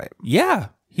that's right. Yeah.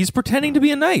 He's pretending to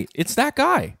be a knight. It's that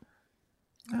guy.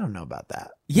 I don't know about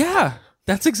that. Yeah.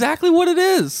 That's exactly what it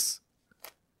is.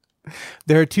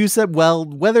 There are two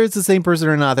whether it's the same person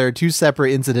or not, there are two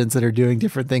separate incidents that are doing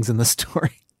different things in the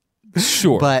story.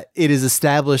 Sure. But it is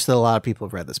established that a lot of people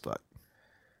have read this book.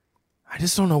 I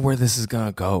just don't know where this is going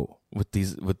to go with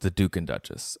the Duke and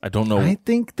Duchess. I don't know. I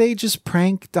think they just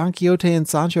prank Don Quixote and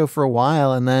Sancho for a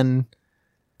while, and then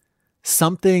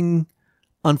something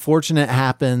unfortunate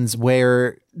happens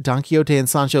where Don Quixote and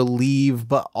Sancho leave,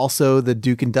 but also the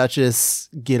Duke and Duchess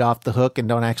get off the hook and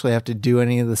don't actually have to do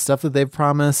any of the stuff that they've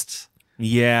promised.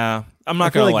 Yeah. I'm not I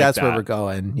feel going to like that's that. where we're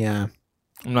going. Yeah.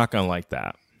 I'm not going to like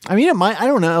that. I mean, it might, I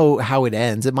don't know how it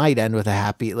ends. It might end with a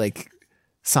happy, like,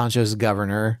 Sancho's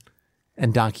governor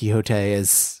and Don Quixote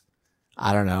is,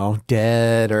 I don't know,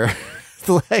 dead or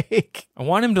like. I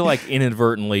want him to like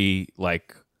inadvertently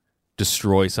like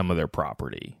destroy some of their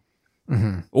property.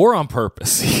 Mm-hmm. Or on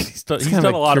purpose. he's done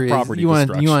a lot of property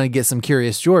destruction. You want to get some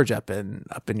Curious George up in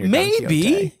your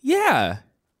maybe, yeah.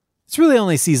 It's really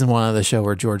only season 1 of the show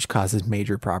where George causes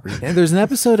major property. And there's an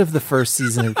episode of the first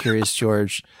season of Curious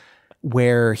George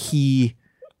where he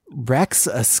wrecks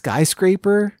a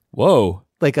skyscraper. Whoa.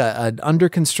 Like an under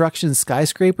construction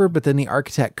skyscraper, but then the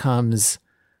architect comes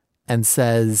and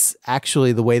says,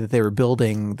 actually, the way that they were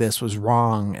building this was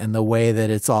wrong, and the way that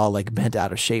it's all like bent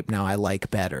out of shape now I like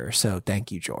better. So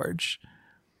thank you, George.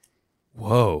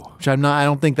 Whoa. Which I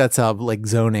don't think that's how like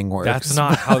zoning works. That's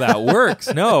not how that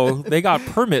works. No, they got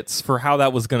permits for how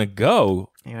that was going to go.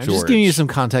 I'm just giving you some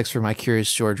context for my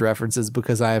Curious George references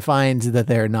because I find that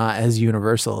they're not as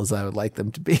universal as I would like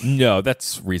them to be. No,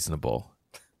 that's reasonable.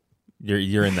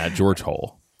 You're in that George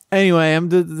hole. Anyway, I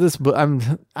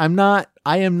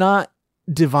am not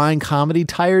Divine Comedy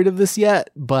tired of this yet,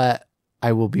 but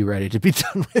I will be ready to be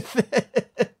done with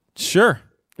it. Sure.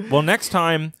 Well, next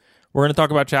time we're going to talk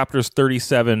about chapters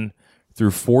 37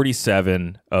 through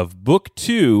 47 of book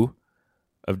 2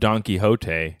 of Don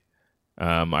Quixote.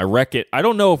 I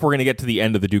don't know if we're going to get to the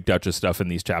end of the Duke Duchess stuff in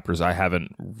these chapters. I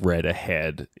haven't read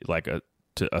ahead like a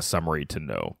summary to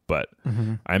know, but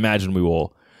I imagine we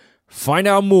will find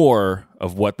out more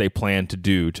of what they plan to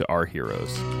do to our heroes.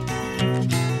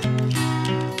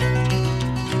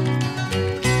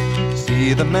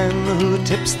 See the man who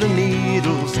tips the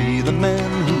needle, see the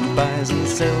man who buys and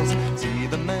sells, see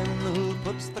the man who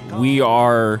puts the... We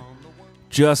are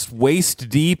just waist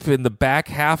deep in the back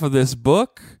half of this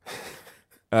book.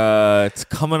 It's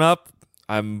coming up.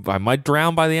 I might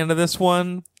drown by the end of this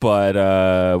one, but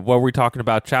what we're talking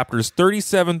about, chapters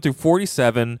 37 through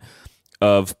 47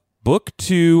 of Book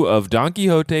 2 of Don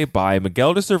Quixote by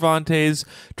Miguel de Cervantes,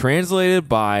 translated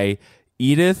by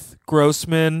Edith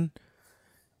Grossman.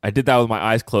 I did that with my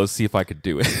eyes closed, see if I could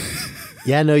do it.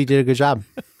 Yeah, no, you did a good job.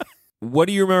 What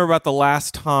do you remember about the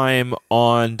last time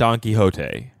on Don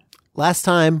Quixote? Last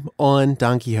time on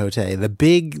Don Quixote, the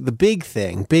big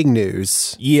thing, big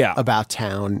news about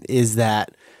town is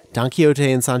that Don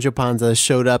Quixote and Sancho Panza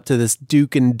showed up to this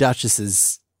Duke and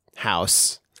Duchess's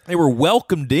house. They were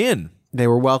welcomed in.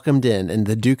 And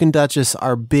the Duke and Duchess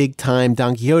are big-time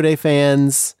Don Quixote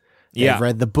fans. They've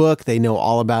read the book. They know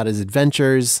all about his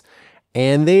adventures.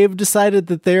 And they've decided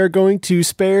that they are going to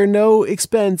spare no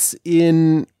expense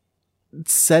in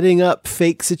setting up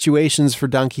fake situations for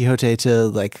Don Quixote to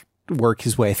like work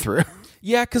his way through.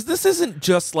 Yeah, because this isn't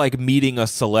just like meeting a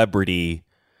celebrity.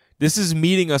 This is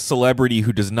meeting a celebrity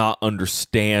who does not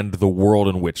understand the world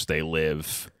in which they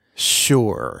live.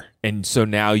 Sure. And so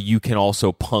now you can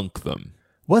also punk them.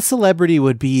 What celebrity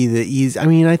would be the easy? I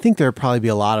mean, I think there'd probably be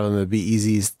a lot of them that would be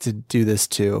easy to do this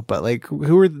to. But like,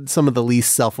 who are some of the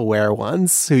least self-aware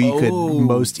ones who you could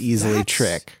most easily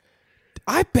trick?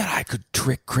 I bet I could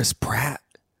trick Chris Pratt.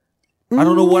 I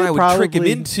don't know what I would trick him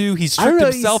into. He's tricked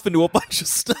himself into a bunch of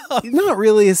stuff. Not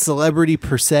really a celebrity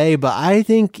per se, but I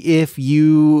think if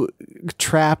you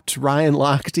trapped Ryan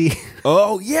Lochte.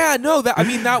 Oh, yeah. No,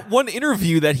 that one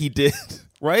interview that he did,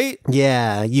 right?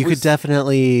 Yeah, you could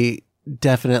definitely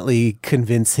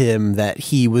convince him that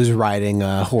he was riding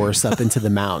a horse up into the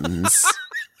mountains.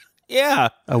 Yeah.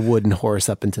 A wooden horse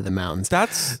up into the mountains.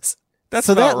 That's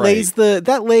so that lays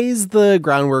the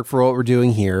groundwork for what we're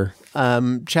doing here.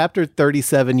 Chapter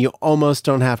 37 you almost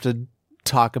don't have to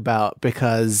talk about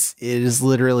because it is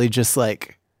literally just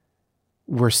like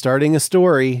we're starting a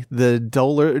story. The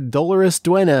Dolorous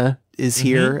Duenna is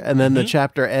here, and then the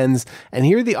chapter ends. And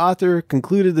here the author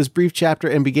concluded this brief chapter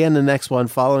and began the next one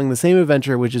following the same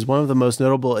adventure, which is one of the most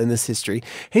notable in this history.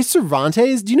 Hey,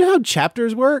 Cervantes, do you know how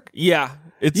chapters work? Yeah,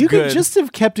 you could just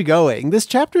have kept going. This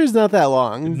chapter is not that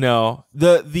long. No,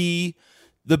 the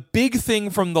big thing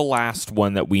from the last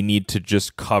one that we need to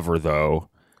just cover, though,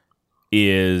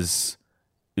 is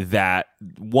that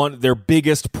their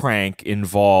biggest prank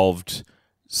involved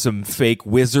some fake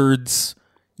wizards,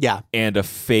 and a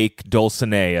fake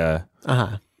Dulcinea.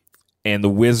 And the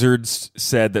wizards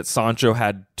said that Sancho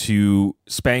had to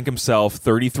spank himself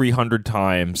 3,300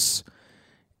 times,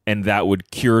 and that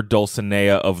would cure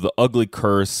Dulcinea of the ugly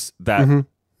curse that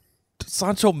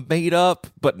Sancho made up,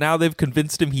 but now they've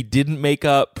convinced him he didn't make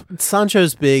up.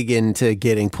 Sancho's big into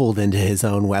getting pulled into his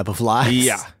own web of lies.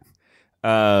 Yeah.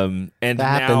 And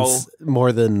that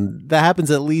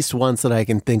happens at least once that I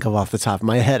can think of off the top of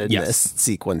my head in this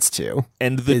sequence too.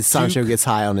 And Sancho gets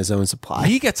high on his own supply.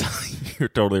 You're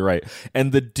totally right.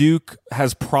 And the Duke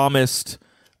has promised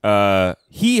Sancho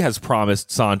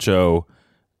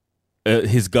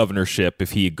his governorship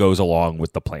if he goes along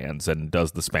with the plans and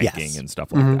does the spanking and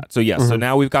stuff like that. So so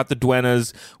now we've got the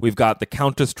duennas, we've got the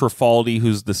Countess Trifaldi,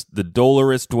 who's the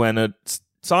Dolorous Duenna.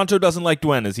 Sancho doesn't like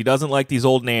duennas. He doesn't like these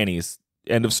old nannies.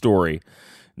 End of story.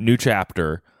 New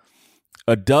chapter.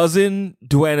 A dozen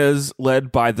duennas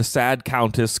led by the sad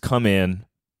Countess come in,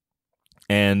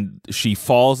 and she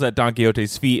falls at Don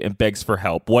Quixote's feet and begs for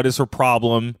help. What is her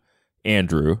problem,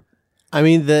 Andrew? I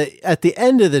mean, at the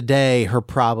end of the day, her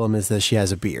problem is that she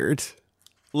has a beard.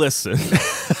 Listen.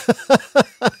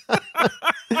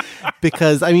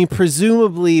 Because, I mean,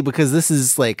 presumably, because this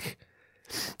is like,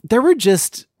 there were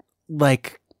just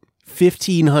like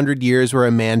 1,500 years where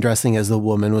a man dressing as a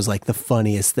woman was like the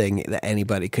funniest thing that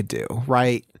anybody could do,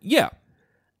 right? Yeah.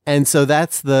 And so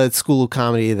that's the school of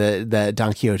comedy that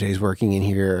Don Quixote is working in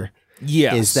here.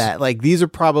 Yes. Is that like these are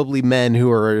probably men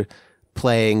who are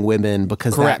playing women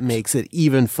because that makes it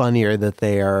even funnier that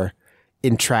they are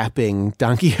entrapping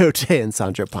Don Quixote and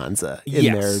Sancho Panza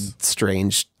in their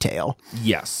strange tale.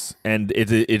 Yes. And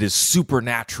it is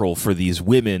supernatural for these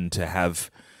women to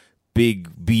have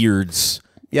big beards.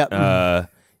 Yep.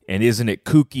 And isn't it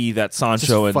kooky that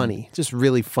Sancho just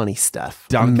really funny stuff.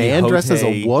 Don a man Quixote, dressed as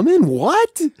a woman?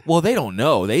 What? Well, they don't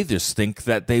know. They just think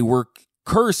that they were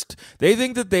cursed. They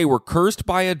think that they were cursed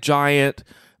by a giant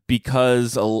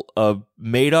because a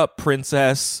made-up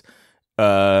princess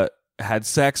had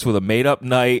sex with a made-up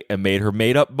knight and made her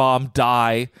made-up mom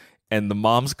die, and the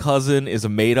mom's cousin is a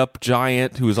made-up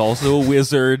giant who is also a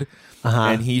wizard.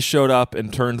 And he showed up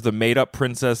and turned the made-up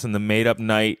princess and the made-up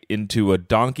knight into a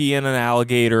donkey and an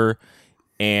alligator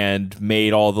and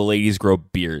made all the ladies grow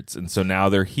beards. And so now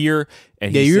they're here.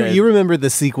 And you remember the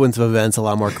sequence of events a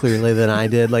lot more clearly than I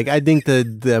did. Like, I think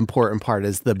the important part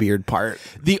is the beard part.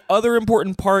 The other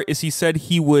important part is he said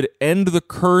he would end the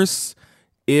curse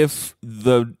if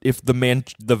the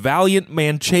valiant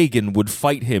Manchegan would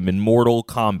fight him in mortal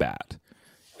combat.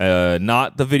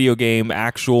 Not the video game,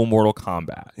 actual Mortal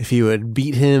Kombat. If you would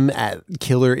beat him at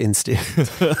Killer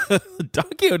Instinct. Don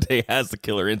Quixote has the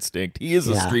killer instinct. He is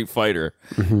a street fighter.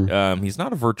 He's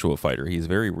not a virtual fighter. He's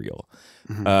very real.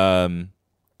 And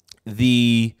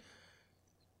he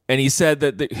said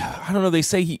that, I don't know, they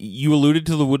say you alluded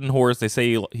to the wooden horse. They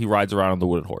say he rides around on the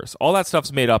wooden horse. All that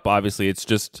stuff's made up, obviously. It's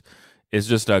just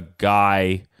a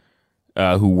guy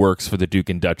who works for the Duke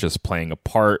and Duchess playing a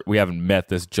part. We haven't met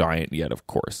this giant yet, of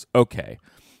course. Okay.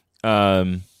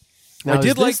 Now,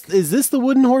 is this the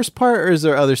wooden horse part, or is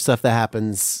there other stuff that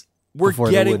happens? We're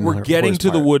getting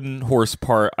to the wooden horse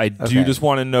part. I do just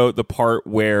want to note the part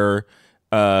where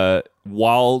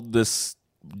while the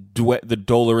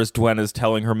Dolores Duena is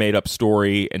telling her made up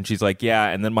story, and she's like, yeah,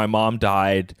 and then my mom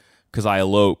died because I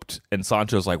eloped, and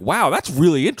Sancho's like, wow, that's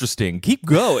really interesting. Keep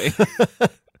going.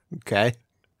 Okay.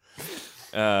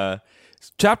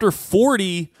 Chapter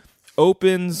 40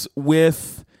 opens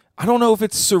with, I don't know if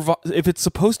it's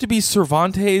supposed to be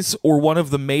Cervantes or one of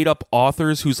the made up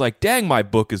authors who's like, dang, my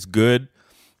book is good.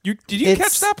 Did you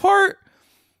catch that part?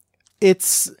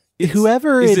 It's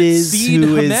whoever it is Cid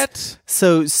who Hamet? is.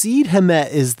 So Cid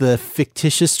Hamet is the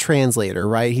fictitious translator,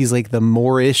 right? He's like the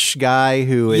Moorish guy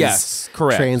who is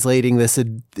translating this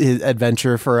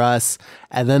adventure for us.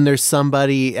 And then there's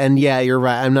somebody, and yeah, you're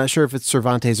right. I'm not sure if it's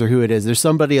Cervantes or who it is. There's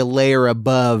somebody a layer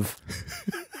above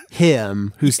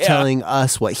him who's telling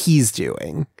us what he's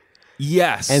doing.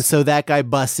 Yes. And so that guy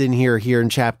busts in here in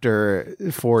chapter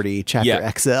 40,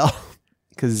 chapter XL,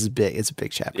 because it's big. It's a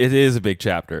big chapter. It is a big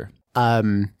chapter.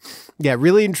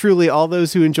 Really and truly, all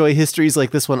those who enjoy histories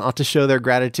like this one ought to show their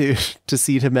gratitude to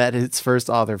Cid Hamet, its first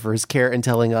author, for his care in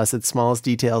telling us its smallest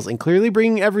details and clearly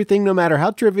bringing everything, no matter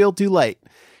how trivial, to light.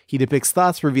 He depicts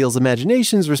thoughts, reveals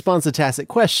imaginations, responds to tacit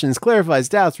questions, clarifies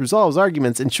doubts, resolves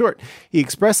arguments. In short, he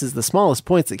expresses the smallest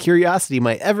points that curiosity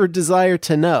might ever desire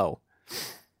to know.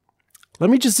 Let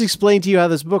me just explain to you how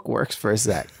this book works for a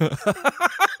sec.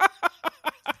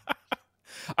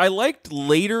 I liked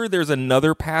later there's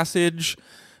another passage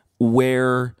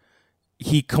where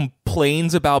he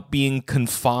complains about being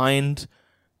confined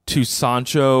to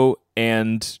Sancho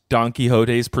and Don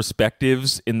Quixote's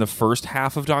perspectives in the first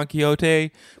half of Don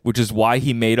Quixote, which is why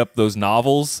he made up those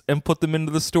novels and put them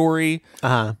into the story.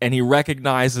 Uh-huh. And he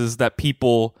recognizes that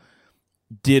people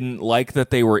didn't like that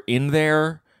they were in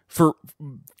there, for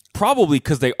probably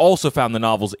because they also found the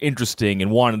novels interesting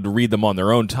and wanted to read them on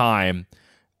their own time.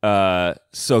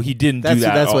 So he didn't do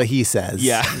that. That's what he says.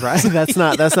 Yeah, right. That's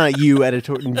not you,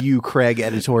 Craig,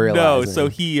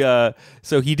 editorializing.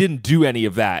 So he didn't do any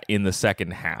of that in the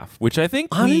second half, which I think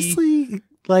honestly,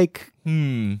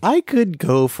 I could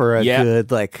go for a good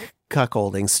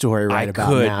cuckolding story about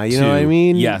now. You know what I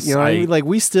mean? Yes. You know what I mean?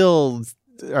 We still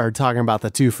are talking about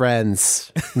the two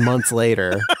friends months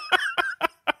later.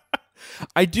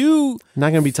 I do. I'm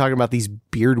not going to be talking about these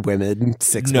beard women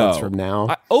 6 months from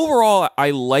now. Overall,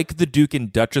 I like the Duke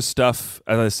and Duchess stuff,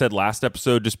 as I said last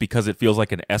episode, just because it feels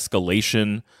like an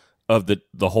escalation of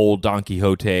the whole Don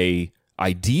Quixote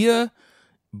idea.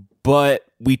 But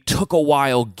we took a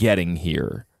while getting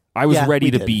here. I was ready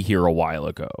to be here a while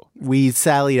ago. We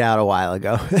sallied out a while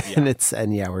ago,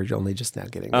 we're only just now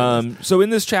getting there. So in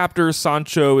this chapter,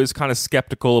 Sancho is kind of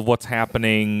skeptical of what's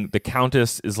happening. The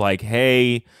Countess is like,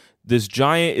 hey, this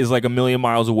giant is like 1,000,000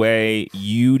 miles away.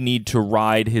 You need to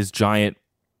ride his giant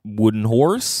wooden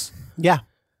horse. Yeah.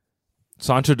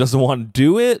 Sancho doesn't want to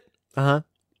do it. Uh-huh.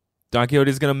 Don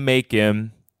Quixote's going to make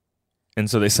him. And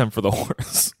so they send for the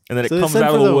horse. And then it comes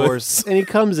out of the woods. Horse. And he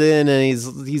comes in and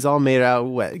he's all made out of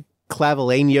what?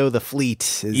 Clavileño the Fleet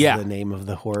is the name of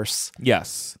the horse.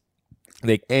 Yes.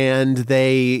 Sancho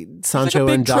it's like a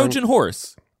big Trojan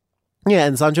horse. Yeah,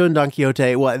 and Sancho and Don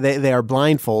Quixote, they are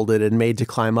blindfolded and made to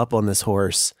climb up on this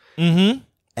horse. Mm-hmm.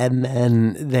 And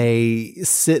then they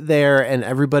sit there and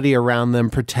everybody around them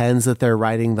pretends that they're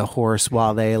riding the horse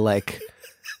while they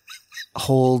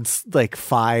hold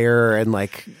fire and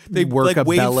they work a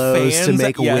bellows to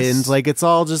make wind. It's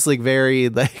all just very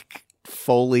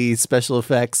Foley special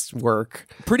effects work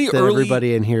that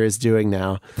everybody in here is doing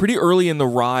now. Pretty early in the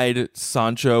ride,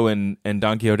 Sancho and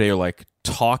Don Quixote are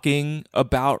talking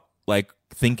about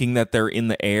thinking that they're in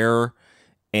the air,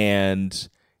 and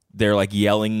they're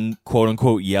yelling, quote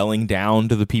unquote, yelling down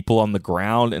to the people on the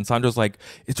ground. And Sancho's like,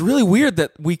 it's really weird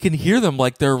that we can hear them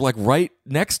they're right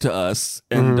next to us.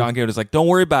 And Don Quixote's like, don't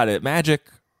worry about it. Magic.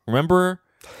 Remember?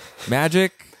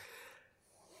 Magic.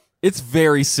 It's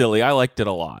very silly. I liked it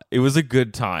a lot. It was a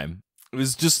good time. It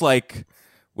was just we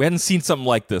hadn't seen something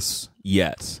like this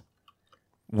yet,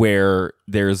 where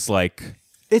there's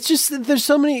it's just, there's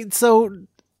so many,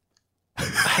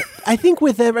 I think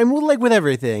with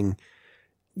everything,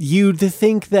 you'd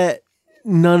think that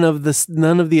none of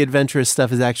the adventurous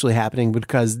stuff is actually happening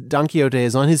because Don Quixote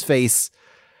is on his face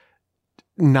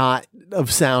not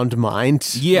of sound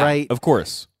mind. Yeah, right? Of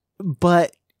course.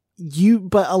 But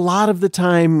a lot of the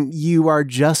time you are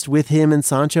just with him and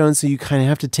Sancho, and so you kind of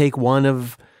have to take one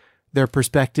of their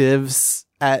perspectives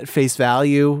at face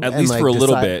value, at least for a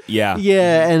little bit. Yeah,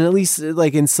 and at least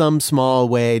in some small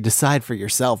way decide for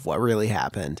yourself what really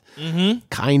happened. Mm-hmm.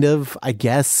 Kind of, I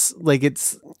guess.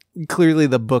 clearly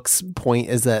the book's point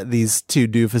is that these two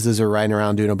doofuses are riding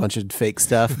around doing a bunch of fake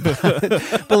stuff.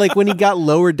 But like when he got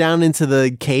lowered down into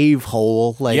the cave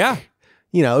hole, like,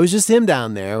 you know, it was just him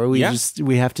down there where we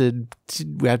have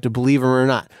to believe him or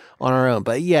not on our own.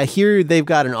 But yeah, here they've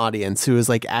got an audience who is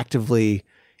like actively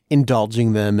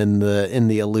indulging them in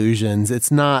the illusions.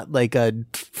 It's not like a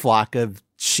flock of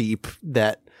sheep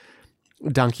that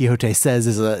Don Quixote says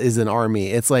is an army.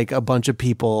 It's like a bunch of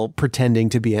people pretending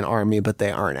to be an army, but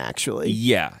they aren't actually.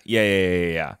 Yeah.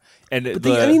 And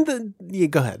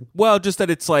go ahead. Well, just that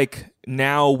it's like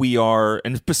now we are,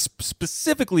 and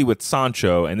specifically with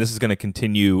Sancho, and this is going to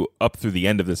continue up through the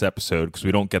end of this episode because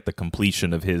we don't get the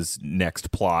completion of his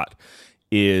next plot,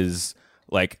 is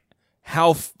like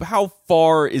how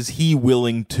far is he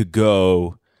willing to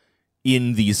go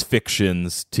in these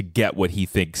fictions to get what he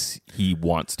thinks he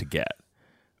wants to get?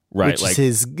 Right, which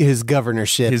is his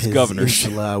governorship, his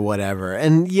whatever.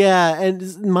 And yeah,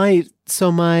 and my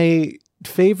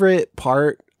favorite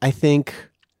part, I think,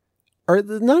 or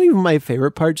not even my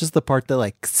favorite part, just the part that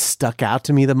like stuck out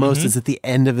to me the most is at the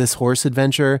end of this horse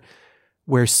adventure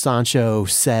where Sancho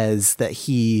says that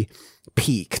he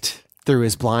peeked through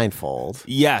his blindfold.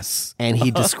 Yes. And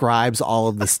he describes all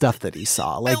of the stuff that he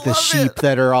saw, like the sheep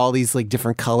that are all these like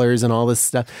different colors and all this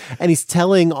stuff. And he's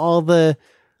telling all the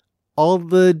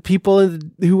people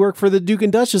who work for the Duke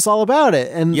and Duchess all about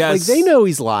it. And like they know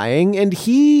he's lying, and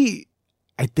he,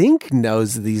 I think,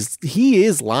 knows he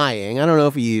is lying. I don't know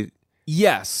if he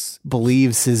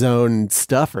believes his own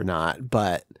stuff or not,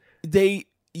 but I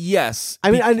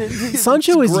mean,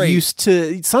 Sancho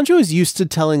is used to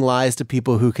telling lies to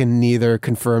people who can neither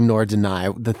confirm nor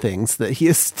deny the things that he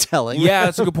is telling. Yeah,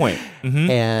 that's a good point.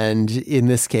 And in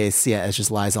this case, it's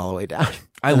just lies all the way down.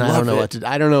 I don't know what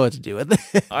to do with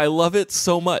it. I love it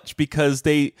so much because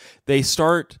they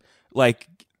start like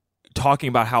talking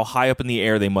about how high up in the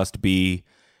air they must be.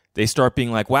 They start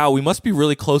being like, wow, we must be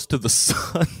really close to the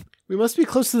sun. We must be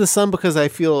close to the sun because I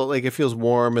feel like it feels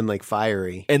warm and like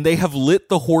fiery. And they have lit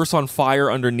the horse on fire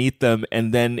underneath them,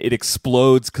 and then it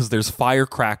explodes because there's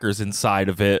firecrackers inside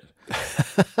of it.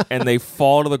 And they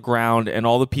fall to the ground, and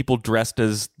all the people dressed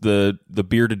as the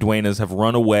bearded duenas have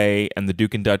run away, and the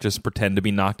Duke and Duchess pretend to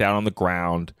be knocked out on the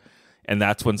ground. And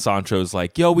that's when Sancho's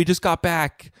like, yo, we just got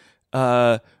back.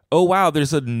 Oh, wow,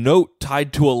 there's a note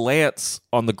tied to a lance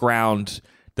on the ground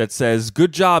that says,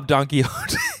 good job, Don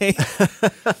Quixote.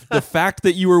 The fact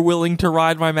that you were willing to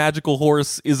ride my magical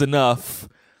horse is enough.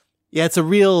 Yeah, it's a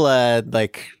real,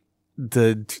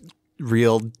 the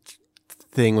real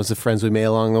thing was the friends we made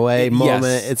along the way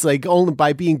moment. It's like only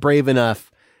by being brave enough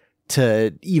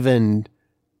to even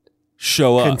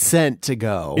show up, consent to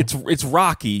go. It's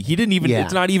Rocky. He didn't even. Yeah.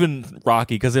 It's not even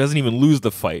Rocky because it doesn't even lose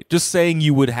the fight. Just saying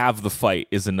you would have the fight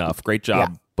is enough. Great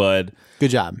job, bud.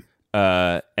 Good job.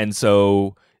 And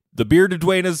so the bearded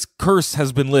duena's curse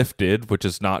has been lifted, which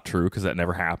is not true because that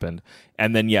never happened.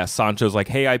 And then Sancho's like,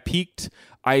 hey, I peeked.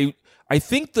 I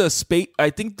think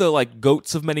the like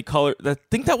goats of many colors, I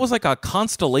think that was like a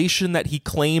constellation that he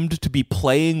claimed to be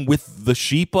playing with the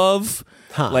sheep of.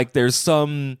 Like there's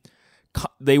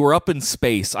they were up in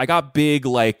space. I got big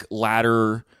like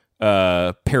ladder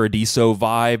Paradiso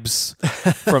vibes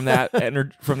from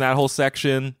that whole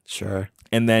section. Sure.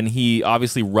 And then he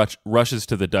obviously rushes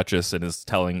to the Duchess and is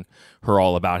telling her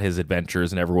all about his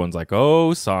adventures, and everyone's like,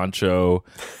 oh, Sancho.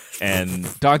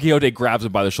 And Don Quixote grabs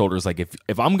him by the shoulders like,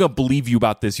 if I'm going to believe you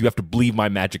about this, you have to believe my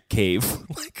magic cave.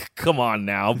 Like, come on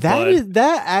now, bud.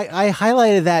 I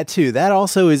highlighted that too. That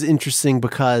also is interesting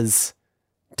because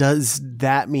does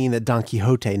that mean that Don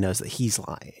Quixote knows that he's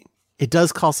lying? It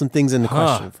does call some things into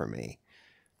question for me.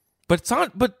 But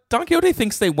Don Quixote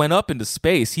thinks they went up into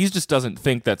space. He just doesn't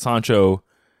think that Sancho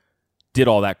did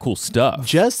all that cool stuff.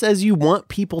 Just as you want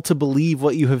people to believe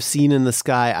what you have seen in the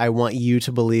sky, I want you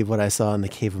to believe what I saw in the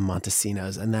cave of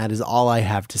Montesinos, and that is all I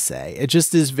have to say. It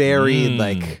just is very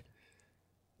like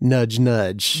nudge,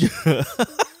 nudge.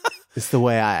 It's the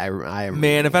way I am.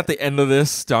 Man, if at the end of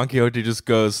this, Don Quixote just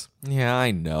goes, yeah,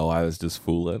 I know, I was just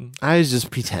fooling. I was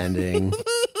just pretending.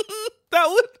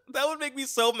 That would make me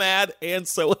so mad and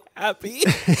so happy.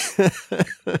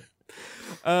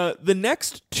 The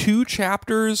next 2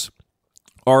 chapters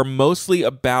are mostly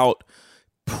about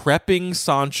prepping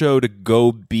Sancho to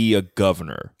go be a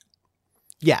governor.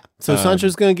 Yeah. So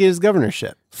Sancho's going to get his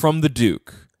governorship. From the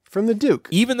Duke.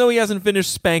 Even though he hasn't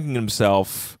finished spanking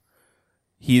himself,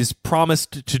 he's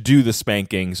promised to do the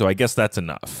spanking, so I guess that's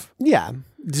enough. Yeah.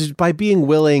 Just by being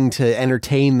willing to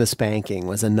entertain the spanking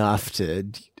was enough to...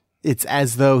 It's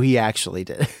as though he actually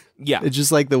did. Yeah. It's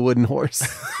just like the wooden horse.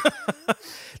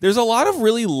 There's a lot of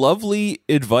really lovely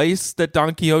advice that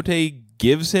Don Quixote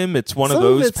gives him. It's one some of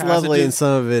those of it's passages. lovely and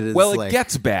some of it is well, it like,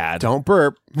 gets bad. don't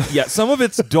burp. Yeah, some of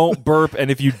it's don't burp,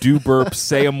 and if you do burp,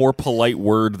 say a more polite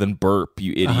word than burp,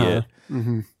 you idiot.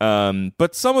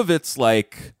 But some of it's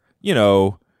like,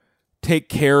 take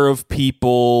care of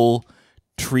people,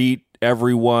 treat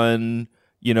everyone,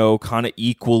 kind of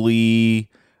equally,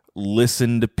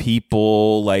 listen to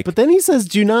people. But then he says,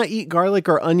 do not eat garlic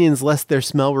or onions lest their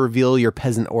smell reveal your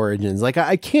peasant origins. Like,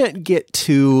 I can't get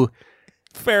too...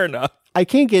 Fair enough. I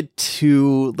can't get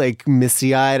too, like,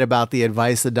 misty-eyed about the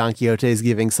advice that Don Quixote is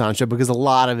giving Sancho, because a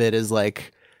lot of it is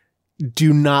like,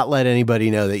 do not let anybody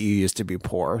know that you used to be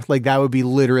poor. Like, that would be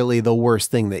literally the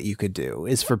worst thing that you could do,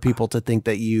 is for people to think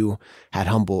that you had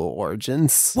humble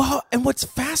origins. Well, and what's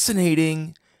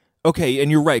fascinating, okay, and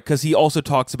you're right, because he also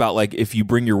talks about, like, if you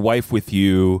bring your wife with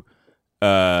you,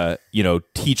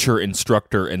 teach her,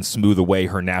 instruct her, and smooth away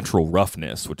her natural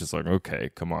roughness, which is like, okay,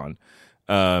 come on.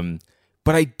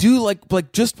 But I do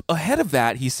like just ahead of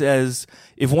that, he says,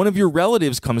 if one of your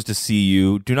relatives comes to see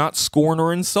you, do not scorn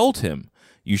or insult him.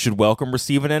 You should welcome,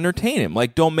 receive, and entertain him.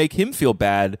 Like, don't make him feel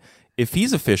bad if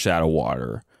he's a fish out of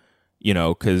water,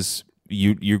 because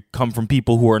you come from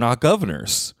people who are not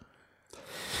governors,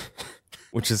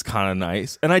 which is kind of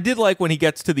nice. And I did like when he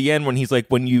gets to the end, when he's like,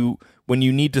 when you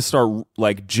need to start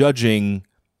like judging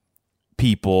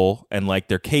people and like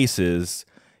their cases,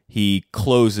 he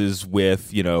closes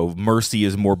with, mercy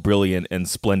is more brilliant and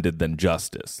splendid than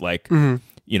justice. Like,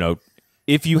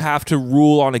 if you have to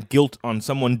rule on a guilt on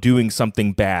someone doing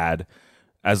something bad,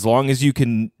 as long as you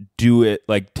can do it,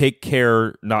 like, take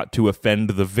care not to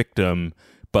offend the victim,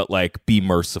 but like be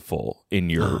merciful in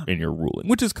your ruling,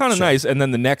 which is kind of nice. And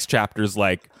then the next chapter is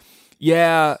like,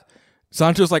 yeah,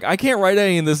 Sancho's like, I can't write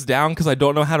any of this down because I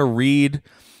don't know how to read.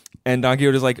 And Don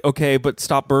Quixote's like, okay, but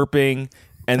stop burping.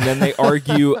 And then they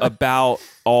argue about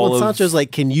all of... Sancho's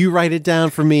like, can you write it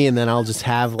down for me? And then I'll just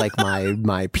have like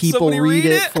my people read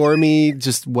it for me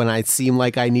just when I seem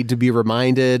like I need to be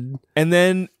reminded. And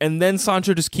then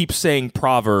Sancho just keeps saying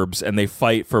proverbs, and they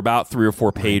fight for about 3 or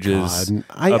 4 pages.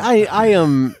 I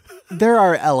am... There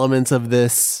are elements of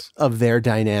their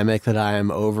dynamic that I am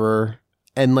over.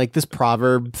 And like this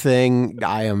proverb thing,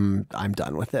 I'm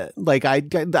done with it. Like I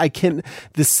can,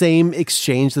 the same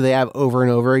exchange that they have over and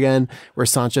over again, where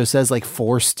Sancho says like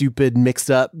 4 stupid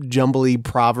mixed up jumbly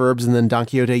proverbs, and then Don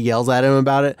Quixote yells at him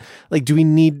about it. Like, do we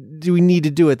need to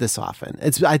do it this often?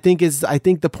 I think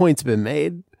the point's been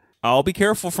made. I'll be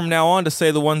careful from now on to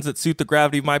say the ones that suit the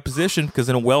gravity of my position, because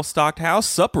in a well-stocked house,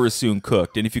 supper is soon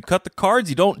cooked. And if you cut the cards,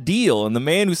 you don't deal. And the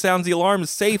man who sounds the alarm is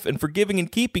safe and forgiving in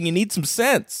keeping. You need some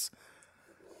sense.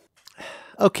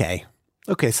 Okay,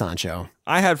 Sancho.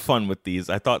 I had fun with these.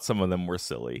 I thought some of them were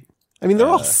silly. I mean, they're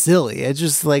all silly. It's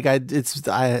just like I've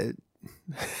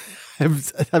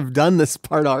done this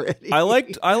part already. I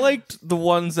liked the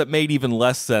ones that made even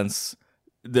less sense.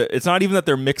 It's not even that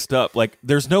they're mixed up. Like,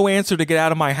 there's no answer to get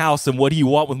out of my house, and what do you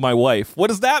want with my wife? What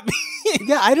does that mean?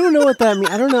 Yeah, I don't know what that means.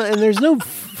 I don't know, and there's no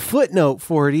footnote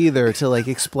for it either to like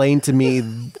explain to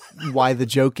me why the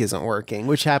joke isn't working,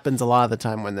 which happens a lot of the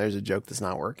time when there's a joke that's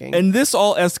not working. And this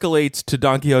all escalates to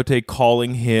Don Quixote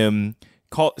calling him,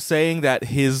 saying that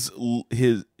his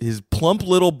plump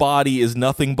little body is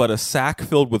nothing but a sack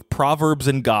filled with proverbs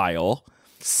and guile.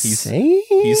 He's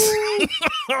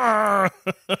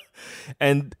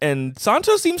and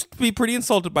Sancho seems to be pretty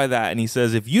insulted by that, and he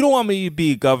says, if you don't want me to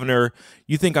be governor,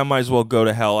 you think I might as well go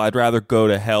to hell. I'd rather go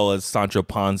to hell as Sancho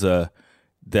Panza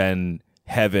than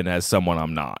heaven as someone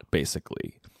I'm not,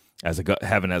 basically, as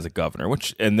heaven as a governor.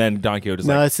 And then Don Quixote is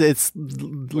like, it's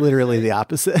literally the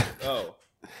opposite. Oh,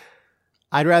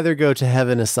 I'd rather go to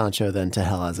heaven as Sancho than to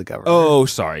hell as a governor. Oh,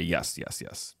 sorry. Yes.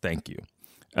 Thank you.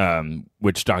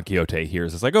 Which Don Quixote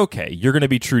hears is like, okay, you're going to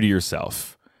be true to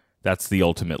yourself. That's the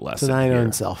ultimate lesson. To thine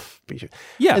own self be true.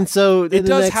 Yeah. And so it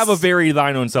does have a very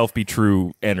thine own self be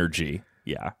true energy.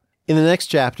 Yeah. In the next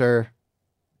chapter,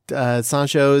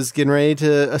 Sancho is getting ready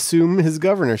to assume his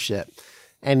governorship.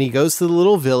 And he goes to the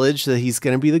little village that he's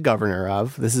going to be the governor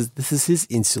of. This is his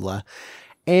insula.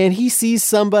 And he sees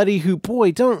somebody who,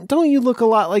 boy, don't you look a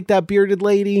lot like that bearded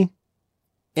lady?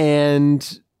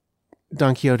 And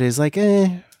Don Quixote is like,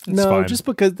 no, fine. just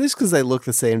because they look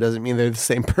the same doesn't mean they're the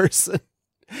same person.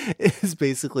 Is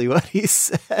basically what he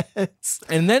says.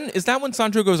 And then, is that when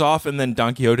Sancho goes off and then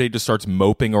Don Quixote just starts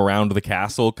moping around the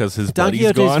castle because his buddy's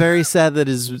gone? Don Quixote is very sad that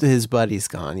his buddy's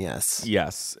gone, yes.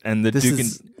 Yes. And the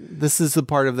this is the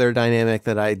part of their dynamic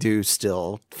that I do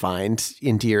still find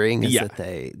endearing, is that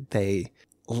they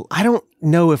I don't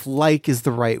know if like is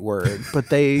the right word, but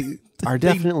they are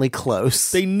definitely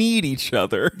close. They need each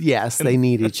other. Yes, they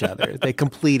need each other. They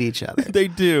complete each other. They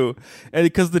do. And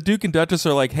because the Duke and Duchess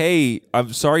are like, hey,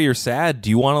 I'm sorry you're sad. Do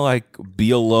you want to like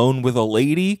be alone with a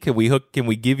lady? Can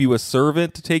we give you a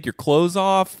servant to take your clothes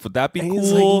off? Would that be cool?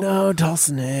 He's like, no,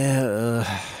 Dulcinea.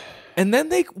 And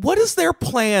then what is their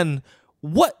plan?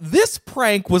 This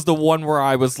prank was the one where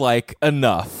I was like,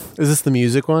 enough. Is this the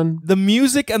music one? The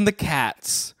music and the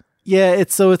cats. Yeah,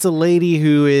 it's a lady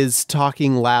who is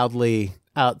talking loudly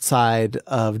outside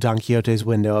of Don Quixote's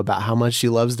window about how much she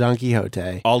loves Don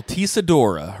Quixote.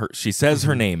 Altisidora, she says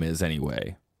her name is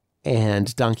anyway.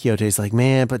 And Don Quixote's like,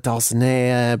 man, but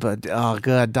Dulcinea, oh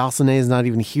god, Dulcinea's not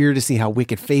even here to see how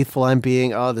wicked faithful I'm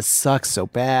being. Oh, this sucks so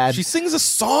bad. She sings a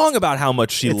song about how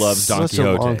much she loves Don Quixote.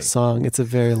 It's a long song. It's a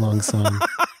very long song.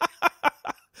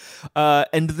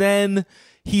 And then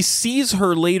he sees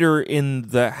her later in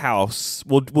the house.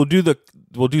 We'll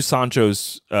do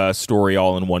Sancho's story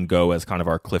all in one go as kind of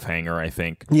our cliffhanger, I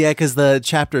think. Yeah, because the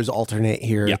chapters alternate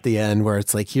here at the end, where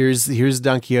it's like here's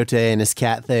Don Quixote and his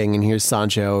cat thing, and here's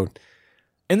Sancho.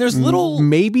 And there's little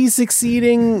maybe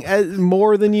succeeding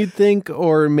more than you'd think,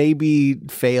 or maybe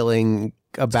failing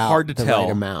about hard to the tell.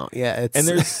 Right amount. Yeah,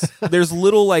 and there's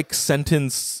little like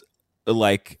sentence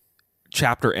like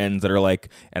chapter ends that are like,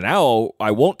 and now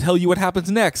I won't tell you what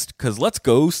happens next because let's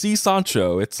go see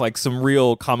Sancho. It's like some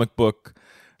real comic book,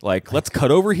 like let's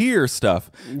cut over here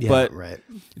stuff. Yeah, but right.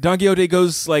 Don Quixote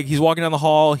goes like he's walking down the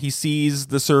hall. He sees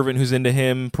the servant who's into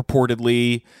him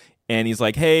purportedly, and he's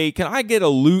like, "Hey, can I get a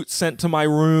lute sent to my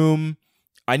room?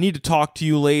 I need to talk to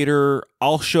you later.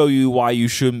 I'll show you why you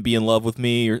shouldn't be in love with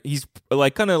me." Or he's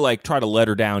like kind of like try to let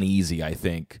her down easy, I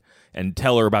think, and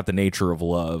tell her about the nature of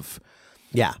love.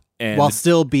 Yeah. And while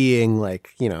still being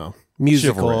like,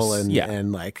 musical chivalrous,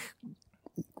 and like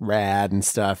rad and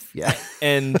stuff. Yeah.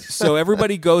 And so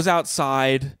everybody goes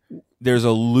outside. There's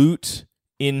a lute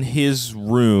in his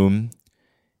room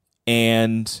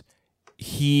and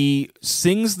he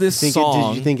sings this song.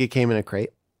 Did you think it came in a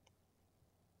crate?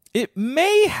 It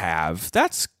may have.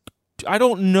 I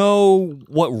don't know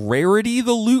what rarity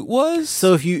the lute was.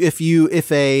 So if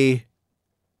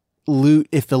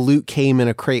the lute came in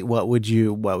a crate, what would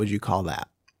you call that?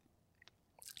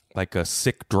 Like a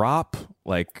sick drop?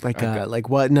 Like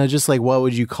what? No, just like what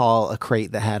would you call a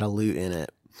crate that had a lute in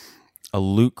it? A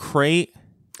loot crate?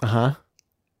 Uh-huh.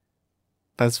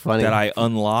 That's funny. That I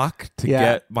unlock to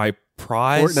get my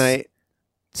prize? Fortnite.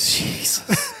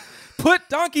 Jesus. Put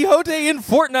Don Quixote in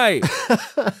Fortnite.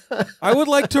 I would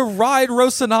like to ride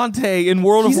Rocinante in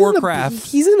World of Warcraft.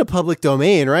 He's in a public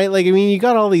domain, right? Like, I mean, you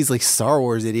got all these like Star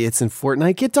Wars idiots in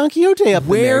Fortnite. Get Don Quixote up in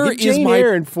there. Get Jane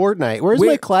Eyre in Fortnite. Where's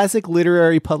my classic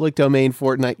literary public domain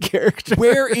Fortnite character?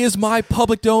 Where is my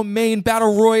public domain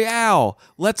battle royale?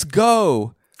 Let's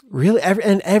go. Really?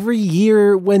 Every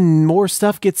year when more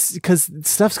stuff because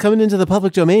stuff's coming into the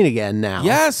public domain again now.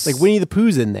 Yes. Like Winnie the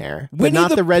Pooh's in there. But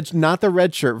not the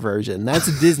red shirt version.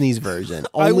 That's Disney's version.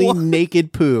 Only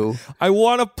naked Pooh. I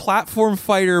want a platform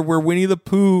fighter where Winnie the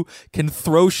Pooh can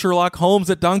throw Sherlock Holmes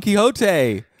at Don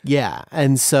Quixote. Yeah.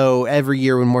 And so every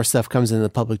year when more stuff comes into the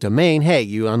public domain, hey,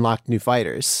 you unlock new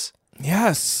fighters.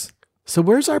 Yes. So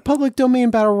where's our public domain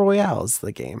battle royales?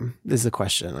 The game is the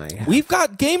question I have. We've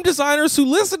got game designers who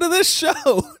listen to this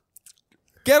show.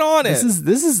 Get on it.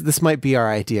 This might be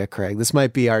our idea, Craig. This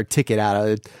might be our ticket out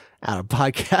of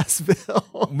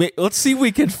Podcastville. Let's see if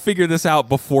we can figure this out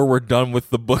before we're done with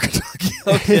the book,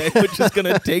 okay, which is going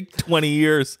to take 20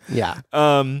 years. Yeah.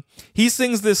 He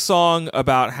sings this song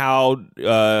about how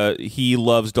he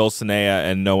loves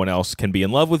Dulcinea and no one else can be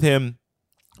in love with him.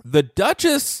 The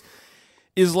Duchess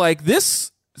is like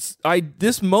this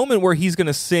moment where he's going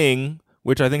to sing,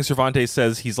 which I think Cervantes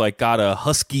says he's like got a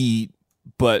husky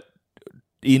but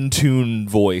in tune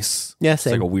voice. Yeah, it's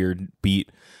like a weird beat.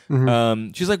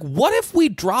 Mm-hmm. She's like, what if we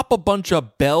drop a bunch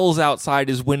of bells outside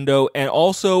his window and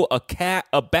also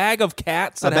a bag of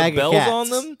cats that have bells on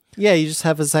them? Yeah, you just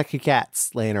have a sack of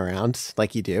cats laying around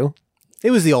like you do.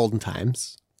 It was the olden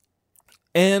times.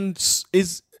 And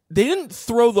they didn't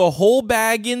throw the whole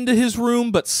bag into his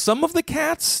room, but some of the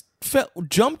cats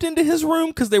jumped into his room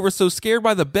because they were so scared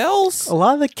by the bells. A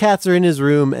lot of the cats are in his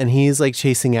room, and he's like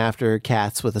chasing after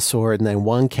cats with a sword, and then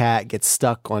one cat gets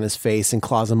stuck on his face and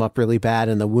claws him up really bad,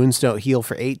 and the wounds don't heal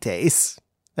for 8 days.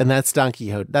 And that's Don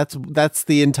Quixote. That's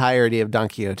the entirety of Don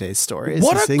Quixote's story.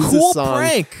 What a cool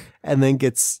prank! And then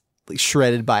gets like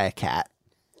shredded by a cat.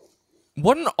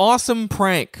 What an awesome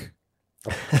prank!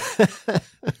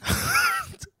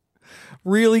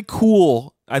 really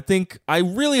cool. I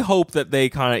really hope that they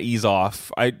kind of ease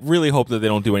off. I really hope that they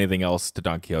don't do anything else to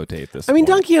Don Quixote at this point. I mean,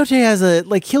 Don Quixote has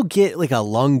he'll get like a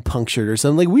lung punctured or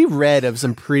something. Like, we've read of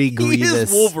some pretty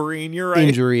grievous Wolverine, you're right.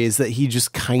 injuries that he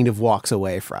just kind of walks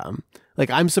away from. Like,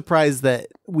 I'm surprised that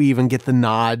we even get the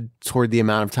nod toward the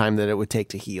amount of time that it would take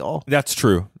to heal. That's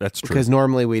true. Because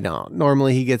normally we don't.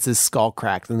 Normally he gets his skull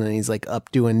cracked and then he's like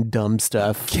up doing dumb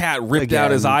stuff. Cat ripped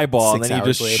out his eyeball and then he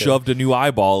just shoved a new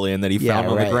eyeball in that he found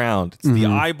on the ground. It's the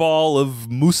eyeball of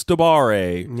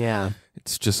Mustabare. Yeah.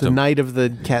 It's just the night of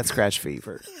the cat scratch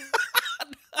fever.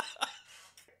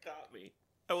 Got me.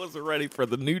 I wasn't ready for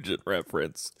the Nugent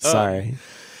reference. Sorry.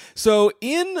 So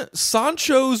in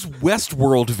Sancho's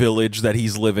Westworld village that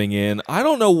he's living in, I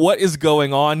don't know what is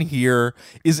going on here.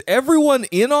 Is everyone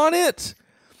in on it?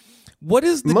 What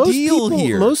is the deal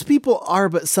here? Most people are,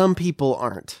 but some people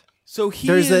aren't. So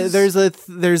there's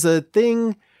a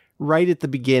thing right at the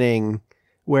beginning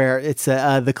where it's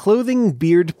the clothing,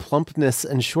 beard, plumpness,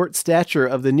 and short stature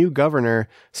of the new governor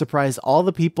surprised all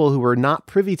the people who were not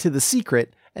privy to the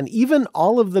secret, and even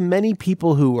all of the many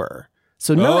people who were.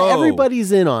 So not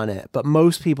everybody's in on it, but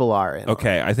most people are in.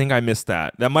 Okay, I think I missed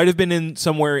that. That might have been in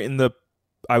somewhere in the.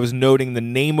 I was noting the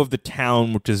name of the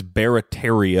town, which is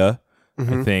Barataria,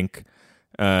 I think.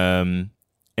 And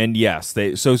yes,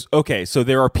 So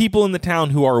there are people in the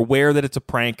town who are aware that it's a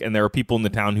prank, and there are people in the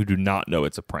town who do not know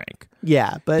it's a prank.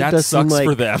 Yeah, but that it does sucks seem like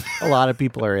for them. A lot of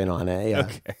people are in on it. Yeah.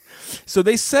 Okay. So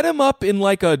they set him up in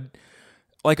like a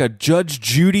Judge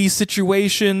Judy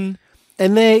situation.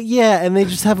 And they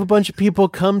just have a bunch of people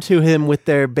come to him with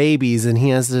their babies, and he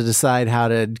has to decide how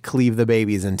to cleave the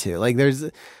babies into. Like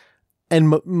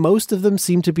most of them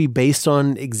seem to be based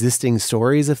on existing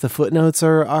stories. If the footnotes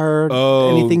are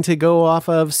anything to go off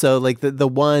of, so like the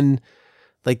one,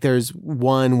 like there's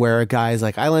one where a guy's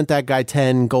like, I lent that guy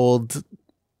 10 gold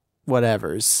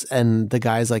whatevers, and the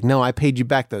guy's like, no, I paid you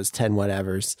back those 10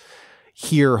 whatevers.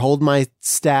 Here, hold my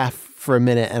staff for a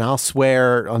minute and I'll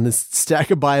swear on this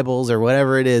stack of Bibles or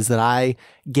whatever it is that I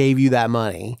gave you that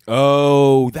money.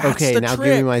 Oh, that's okay. The now trick.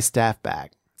 give me my staff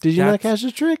back. Did you not catch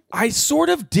the trick? I sort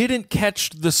of didn't catch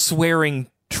the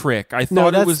swearing trick. I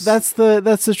thought it was that's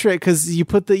the trick, because you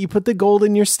put the gold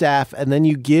in your staff and then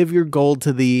you give your gold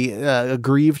to the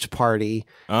aggrieved party.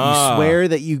 You swear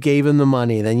that you gave him the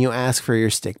money, then you ask for your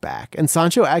stick back. And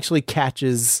Sancho actually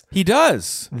catches. He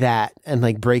does that and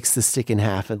like breaks the stick in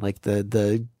half, and like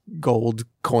the gold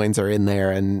coins are in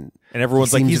there, and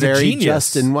everyone's like, he's very a genius.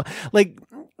 Just and like,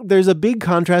 there's a big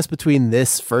contrast between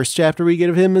this first chapter we get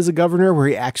of him as a governor, where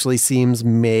he actually seems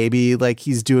maybe like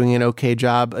he's doing an okay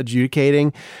job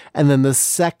adjudicating, and then the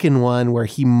second one where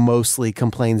he mostly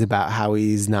complains about how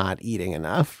he's not eating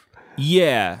enough.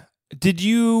 Yeah. Did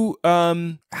you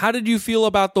how did you feel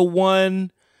about the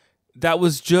one that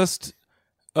was just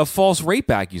a false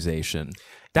rape accusation?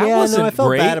 That wasn't I felt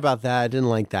great. bad about that. I didn't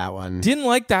like that one. Didn't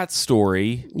like that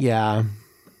story. Yeah.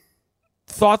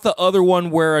 Thought the other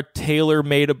one where a tailor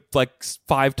made like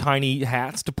 5 tiny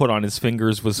hats to put on his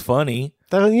fingers was funny.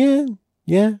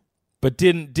 Yeah. But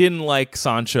didn't like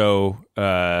Sancho.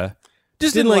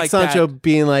 Just didn't like Sancho that.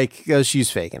 Being like, oh,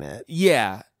 she's faking it.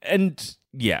 Yeah, and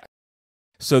yeah.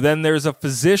 So then there's a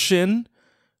physician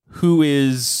who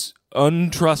is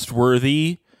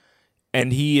untrustworthy,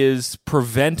 and he is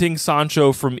preventing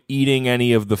Sancho from eating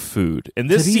any of the food. And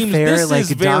this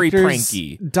is very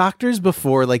pranky. Doctors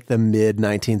before like the mid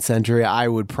 19th century, I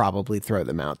would probably throw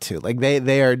them out too. Like they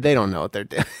don't know what they're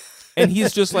doing. And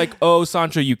he's just like, oh,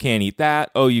 Sancho, you can't eat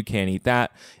that. Oh, you can't eat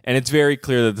that. And it's very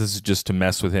clear that this is just to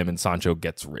mess with him, and Sancho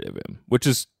gets rid of him, which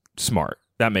is smart.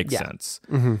 That makes sense.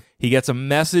 Mm-hmm. He gets a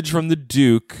message from the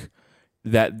Duke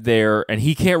that and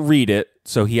he can't read it,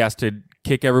 so he has to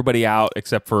kick everybody out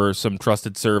except for some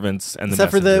trusted servants and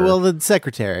except for the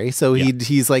secretary. So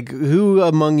he's like, who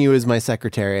among you is my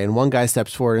secretary? And one guy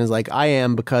steps forward and is like, I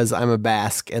am, because I'm a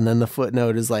Basque. And then the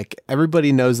footnote is like,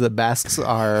 everybody knows that Basques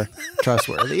are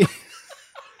trustworthy.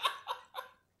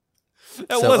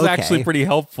 That was actually pretty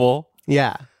helpful.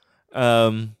 Yeah.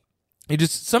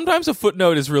 Sometimes a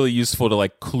footnote is really useful to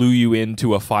like clue you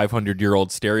into a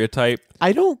 500-year-old stereotype.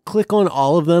 I don't click on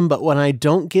all of them, but when I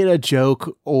don't get a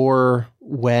joke, or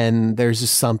when there's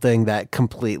just something that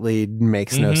completely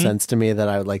makes no sense to me that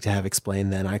I would like to have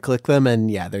explained, then I click them, and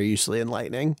yeah, they're usually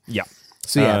enlightening. Yeah.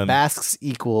 So yeah, Basques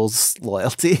equals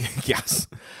loyalty. Yes.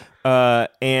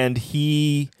 And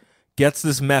he gets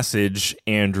this message,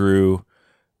 Andrew,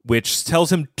 which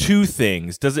tells him 2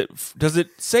 things. Does it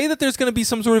say that there's going to be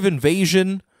some sort of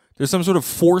invasion? There's some sort of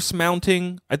force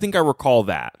mounting? I think I recall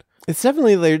that. It's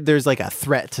definitely there's like a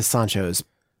threat to Sancho's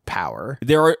power.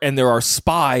 There are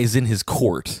spies in his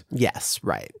court. Yes,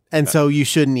 right. And so you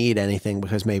shouldn't eat anything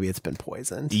because maybe it's been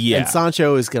poisoned. Yeah. And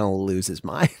Sancho is going to lose his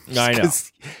mind. I know.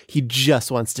 Because he just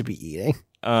wants to be eating.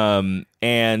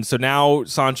 And so now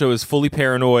Sancho is fully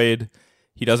paranoid.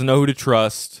 He doesn't know who to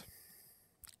trust.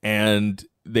 And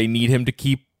they need him to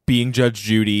keep being Judge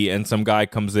Judy, and some guy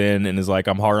comes in and is like,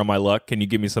 I'm hard on my luck. Can you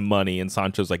give me some money? And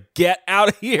Sancho's like, get out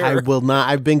of here. I will not.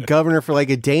 I've been governor for like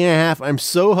a day and a half. I'm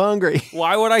so hungry.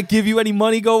 Why would I give you any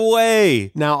money? Go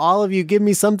away. Now, all of you, give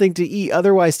me something to eat.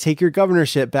 Otherwise, take your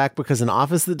governorship back, because an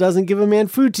office that doesn't give a man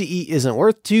food to eat isn't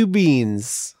worth 2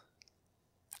 beans.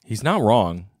 He's not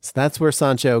wrong. So that's where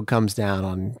Sancho comes down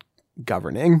on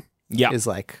governing. Yeah. Is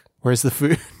like, where's the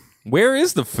food? Where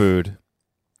is the food?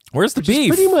 Where's the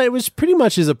beef? It was pretty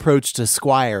much his approach to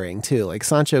squiring too. Like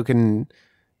Sancho can,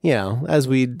 as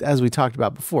we talked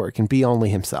about before, can be only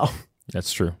himself.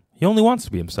 That's true. He only wants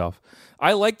to be himself.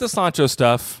 I like the Sancho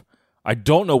stuff. I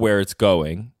don't know where it's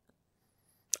going.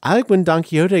 I like when Don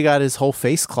Quixote got his whole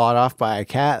face clawed off by a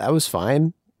cat. That was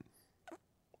fine.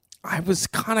 I was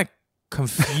kind of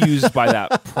confused by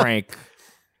that prank.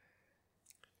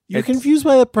 You're confused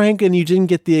by the prank, and you didn't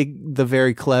get the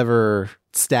very clever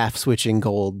staff switching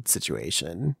gold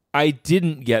situation. I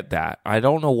didn't get that. I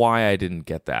don't know why I didn't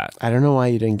get that. I don't know why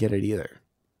you didn't get it either.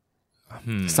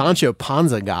 Sancho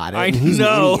Panza got it. I he's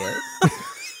know.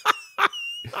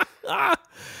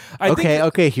 An idiot.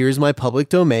 Okay. Here's my public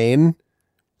domain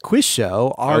quiz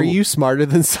show. Are you smarter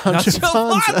than Sancho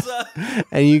Panza?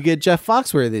 And you get Jeff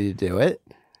Foxworthy to do it.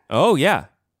 Oh yeah,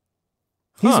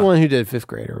 he's the one who did Fifth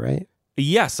Grader, right?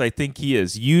 Yes, I think he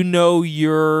is.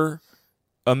 You're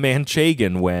a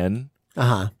Manchegan when.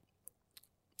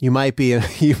 You might be a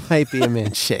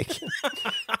Manchegan.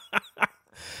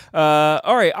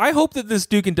 All right. I hope that this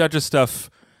Duke and Duchess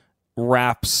stuff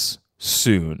wraps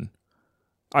soon.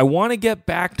 I want to get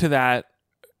back to that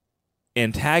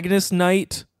antagonist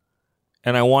night,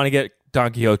 and I want to get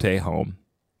Don Quixote home.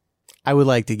 I would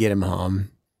like to get him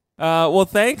home. Well,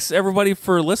 thanks everybody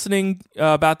for listening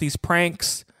about these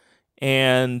pranks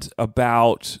and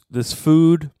about this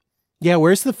food. Yeah,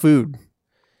 where's the food?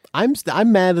 I'm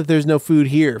mad that there's no food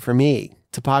here for me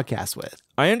to podcast with.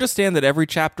 I understand that every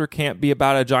chapter can't be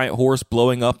about a giant horse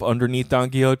blowing up underneath Don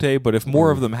Quixote, but if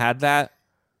more of them had that,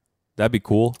 that'd be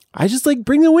cool. I just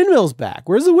bring the windmills back.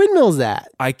 Where's the windmills at?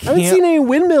 I haven't seen any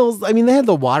windmills. I mean, they had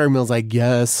the water mills, I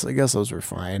guess. I guess those were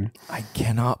fine. I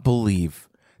cannot believe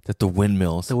that the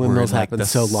windmills happened the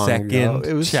so long ago. Second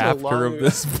it was chapter so long of ago.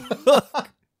 this book.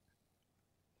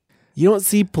 You don't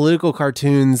see political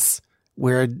cartoons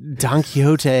where Don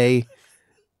Quixote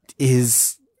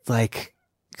is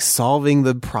solving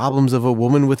the problems of a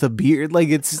woman with a beard.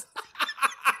 It's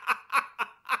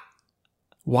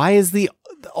why is the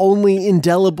only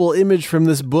indelible image from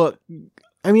this book?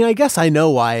 I mean, I guess I know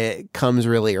why it comes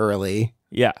really early.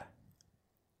 Yeah.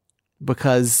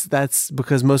 Because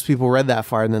most people read that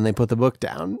far and then they put the book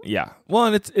down. Yeah. Well,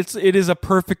 and it is a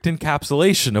perfect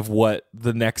encapsulation of what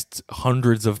the next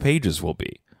hundreds of pages will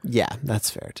be. Yeah,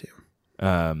 that's fair too.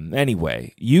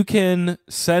 Anyway, you can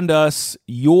send us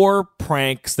your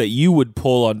pranks that you would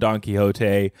pull on Don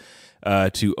Quixote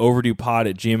to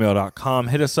overduepod@gmail.com.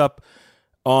 Hit us up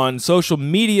on social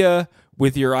media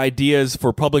with your ideas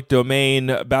for public domain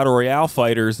battle royale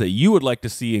fighters that you would like to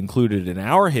see included in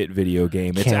our hit video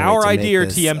game. It's our idea or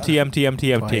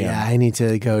TM. Yeah, I need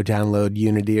to go download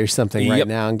Unity or something right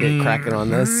now and get cracking on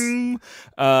this.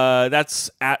 That's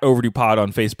at Overdue Pod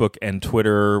on Facebook and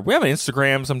Twitter. We have an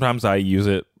Instagram. Sometimes I use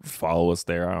it. Follow us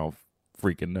there. I don't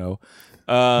freaking know.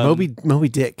 Moby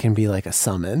Dick can be like a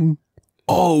summon.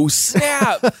 Oh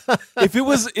snap! If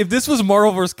this was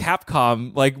Marvel vs.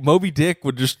 Capcom, Moby Dick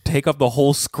would just take up the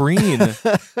whole screen.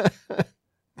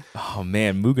 Oh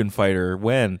man, Mugen Fighter.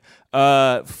 When?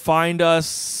 Find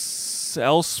us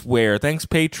elsewhere. Thanks,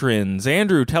 patrons.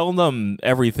 Andrew, tell them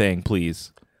everything,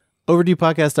 please.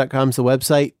 OverduePodcast.com is the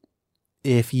website.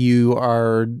 If you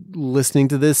are listening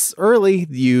to this early,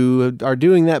 you are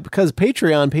doing that because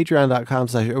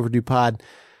patreon.com/overduepod.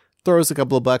 Throw us a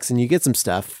couple of bucks and you get some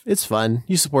stuff. It's fun.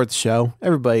 You support the show.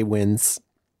 Everybody wins.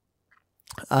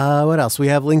 What else? We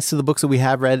have links to the books that we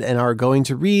have read and are going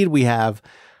to read. We have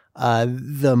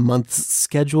the month's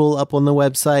schedule up on the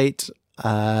website.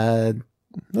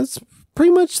 That's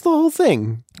pretty much the whole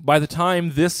thing. By the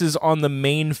time this is on the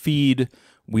main feed,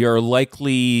 we are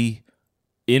likely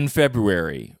in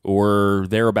February or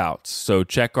thereabouts. So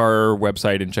check our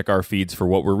website and check our feeds for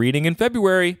what we're reading in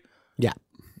February. Yeah.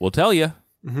 We'll tell you.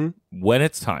 When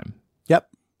it's time. Yep.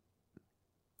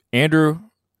 Andrew,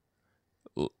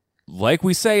 like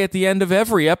we say at the end of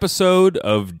every episode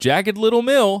of Jagged Little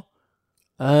Mill,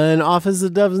 An office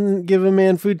that doesn't give a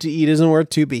man food to eat isn't worth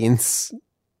two beans.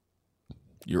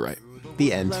 You're right.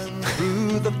 The end.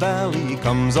 Through the valley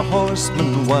comes a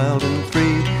horseman wild and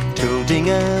free, tilting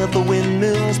at the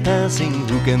windmills passing.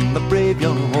 Who can the brave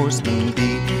young horseman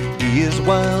be? He is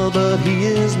wild, but he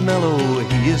is mellow.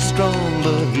 He is strong,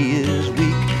 but he is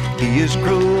weak. He is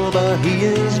cruel, but he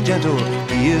is gentle.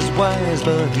 He is wise,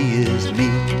 but he is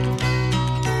meek.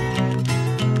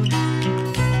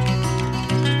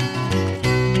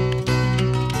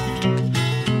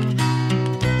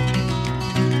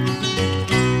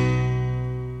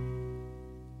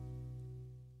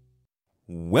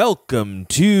 Welcome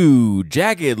to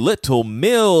Jagged Little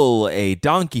Mill, a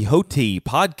Don Quixote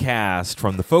podcast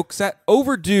from the folks at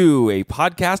Overdue, a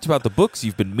podcast about the books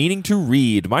you've been meaning to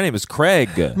read. My name is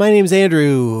Craig. My name's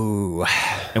Andrew.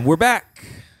 And we're back.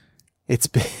 It's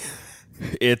been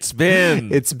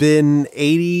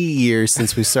 80 years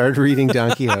since we started reading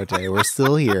Don Quixote. We're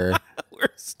still here. We're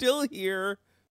still here.